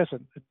titles.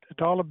 Listen,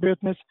 it's all a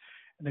business,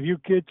 and if you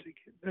kids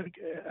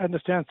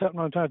understand something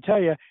I'm trying to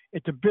tell you,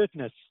 it's a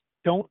business.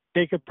 Don't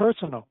take it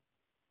personal.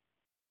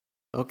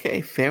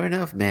 Okay, fair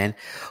enough, man.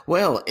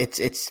 Well,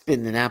 it's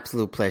been an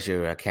absolute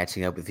pleasure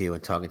catching up with you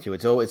and talking to you.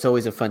 It's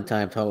always a fun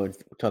time talking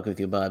with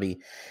you, Bobby.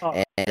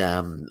 Oh.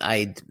 And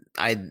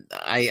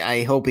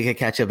I hope we can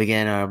catch up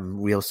again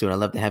real soon. I'd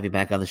love to have you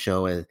back on the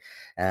show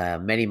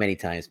many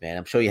times, man.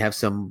 I'm sure you have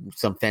some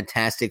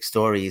fantastic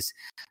stories,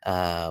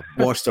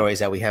 more stories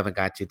that we haven't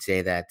got to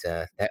today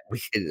that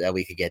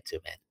we could get to,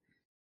 man.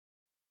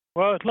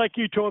 Well, it's like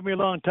you told me a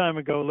long time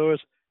ago, Louis.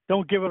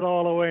 Don't give it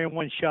all away in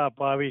one shot,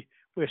 Bobby.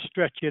 We'll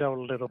stretch it out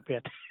a little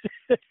bit.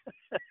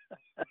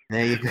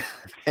 There you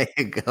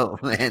go,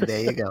 man. There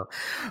you go.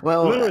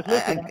 Well, Louis,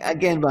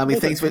 again, Bobby,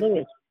 thanks for.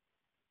 Louis,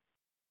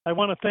 I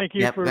want to thank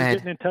you for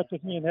getting in touch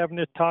with me and having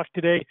this talk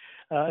today.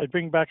 It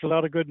brings back a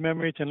lot of good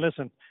memories. And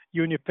listen,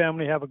 you and your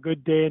family have a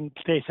good day and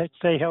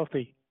stay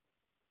healthy.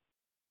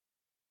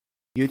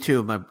 You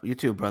too,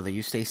 brother.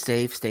 You stay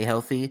safe, stay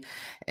healthy,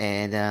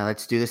 and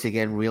let's do this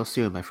again real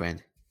soon, my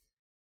friend.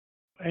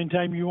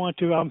 Anytime you want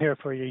to, I'm here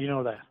for you. You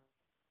know that.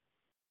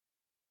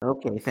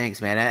 Okay,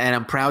 thanks, man. And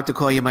I'm proud to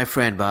call you my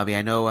friend, Bobby.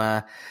 I know.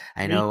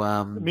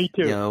 Me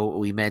too.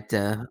 We met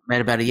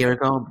about a year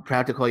ago. I'm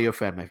proud to call you a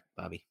friend, my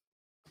Bobby.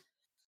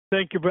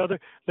 Thank you, brother.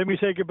 Let me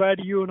say goodbye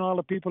to you and all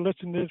the people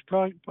listening to this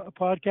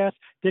podcast.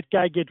 This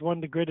guy gets one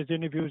of the greatest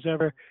interviews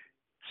ever.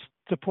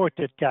 Support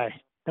that guy.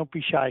 Don't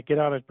be shy. Get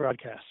on his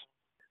broadcast.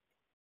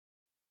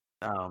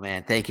 Oh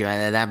man, thank you.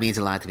 That means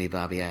a lot to me,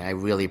 Bobby. I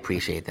really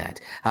appreciate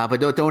that.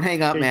 But don't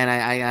hang up, man.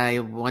 I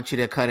want you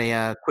to cut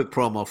a quick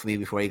promo for me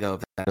before you go.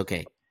 If that's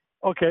okay.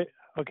 Okay.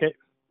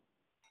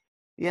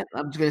 Yeah,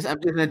 I'm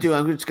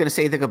just gonna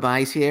say the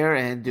goodbyes here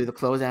and do the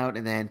closeout,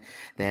 and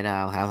then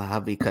I'll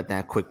have you cut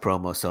that quick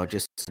promo. So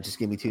just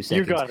give me 2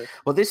 seconds. You got it.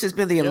 Well, this has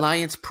been the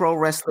Alliance Pro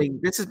Wrestling.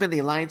 This has been the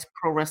Alliance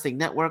Pro Wrestling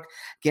Network.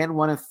 Again,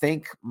 want to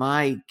thank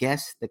my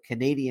guest, the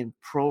Canadian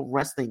pro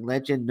wrestling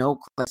legend, No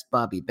Class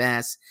Bobby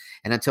Bass.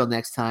 And until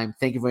next time,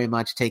 thank you very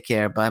much. Take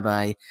care. Bye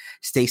bye.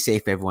 Stay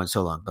safe, everyone.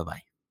 So long. Bye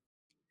bye.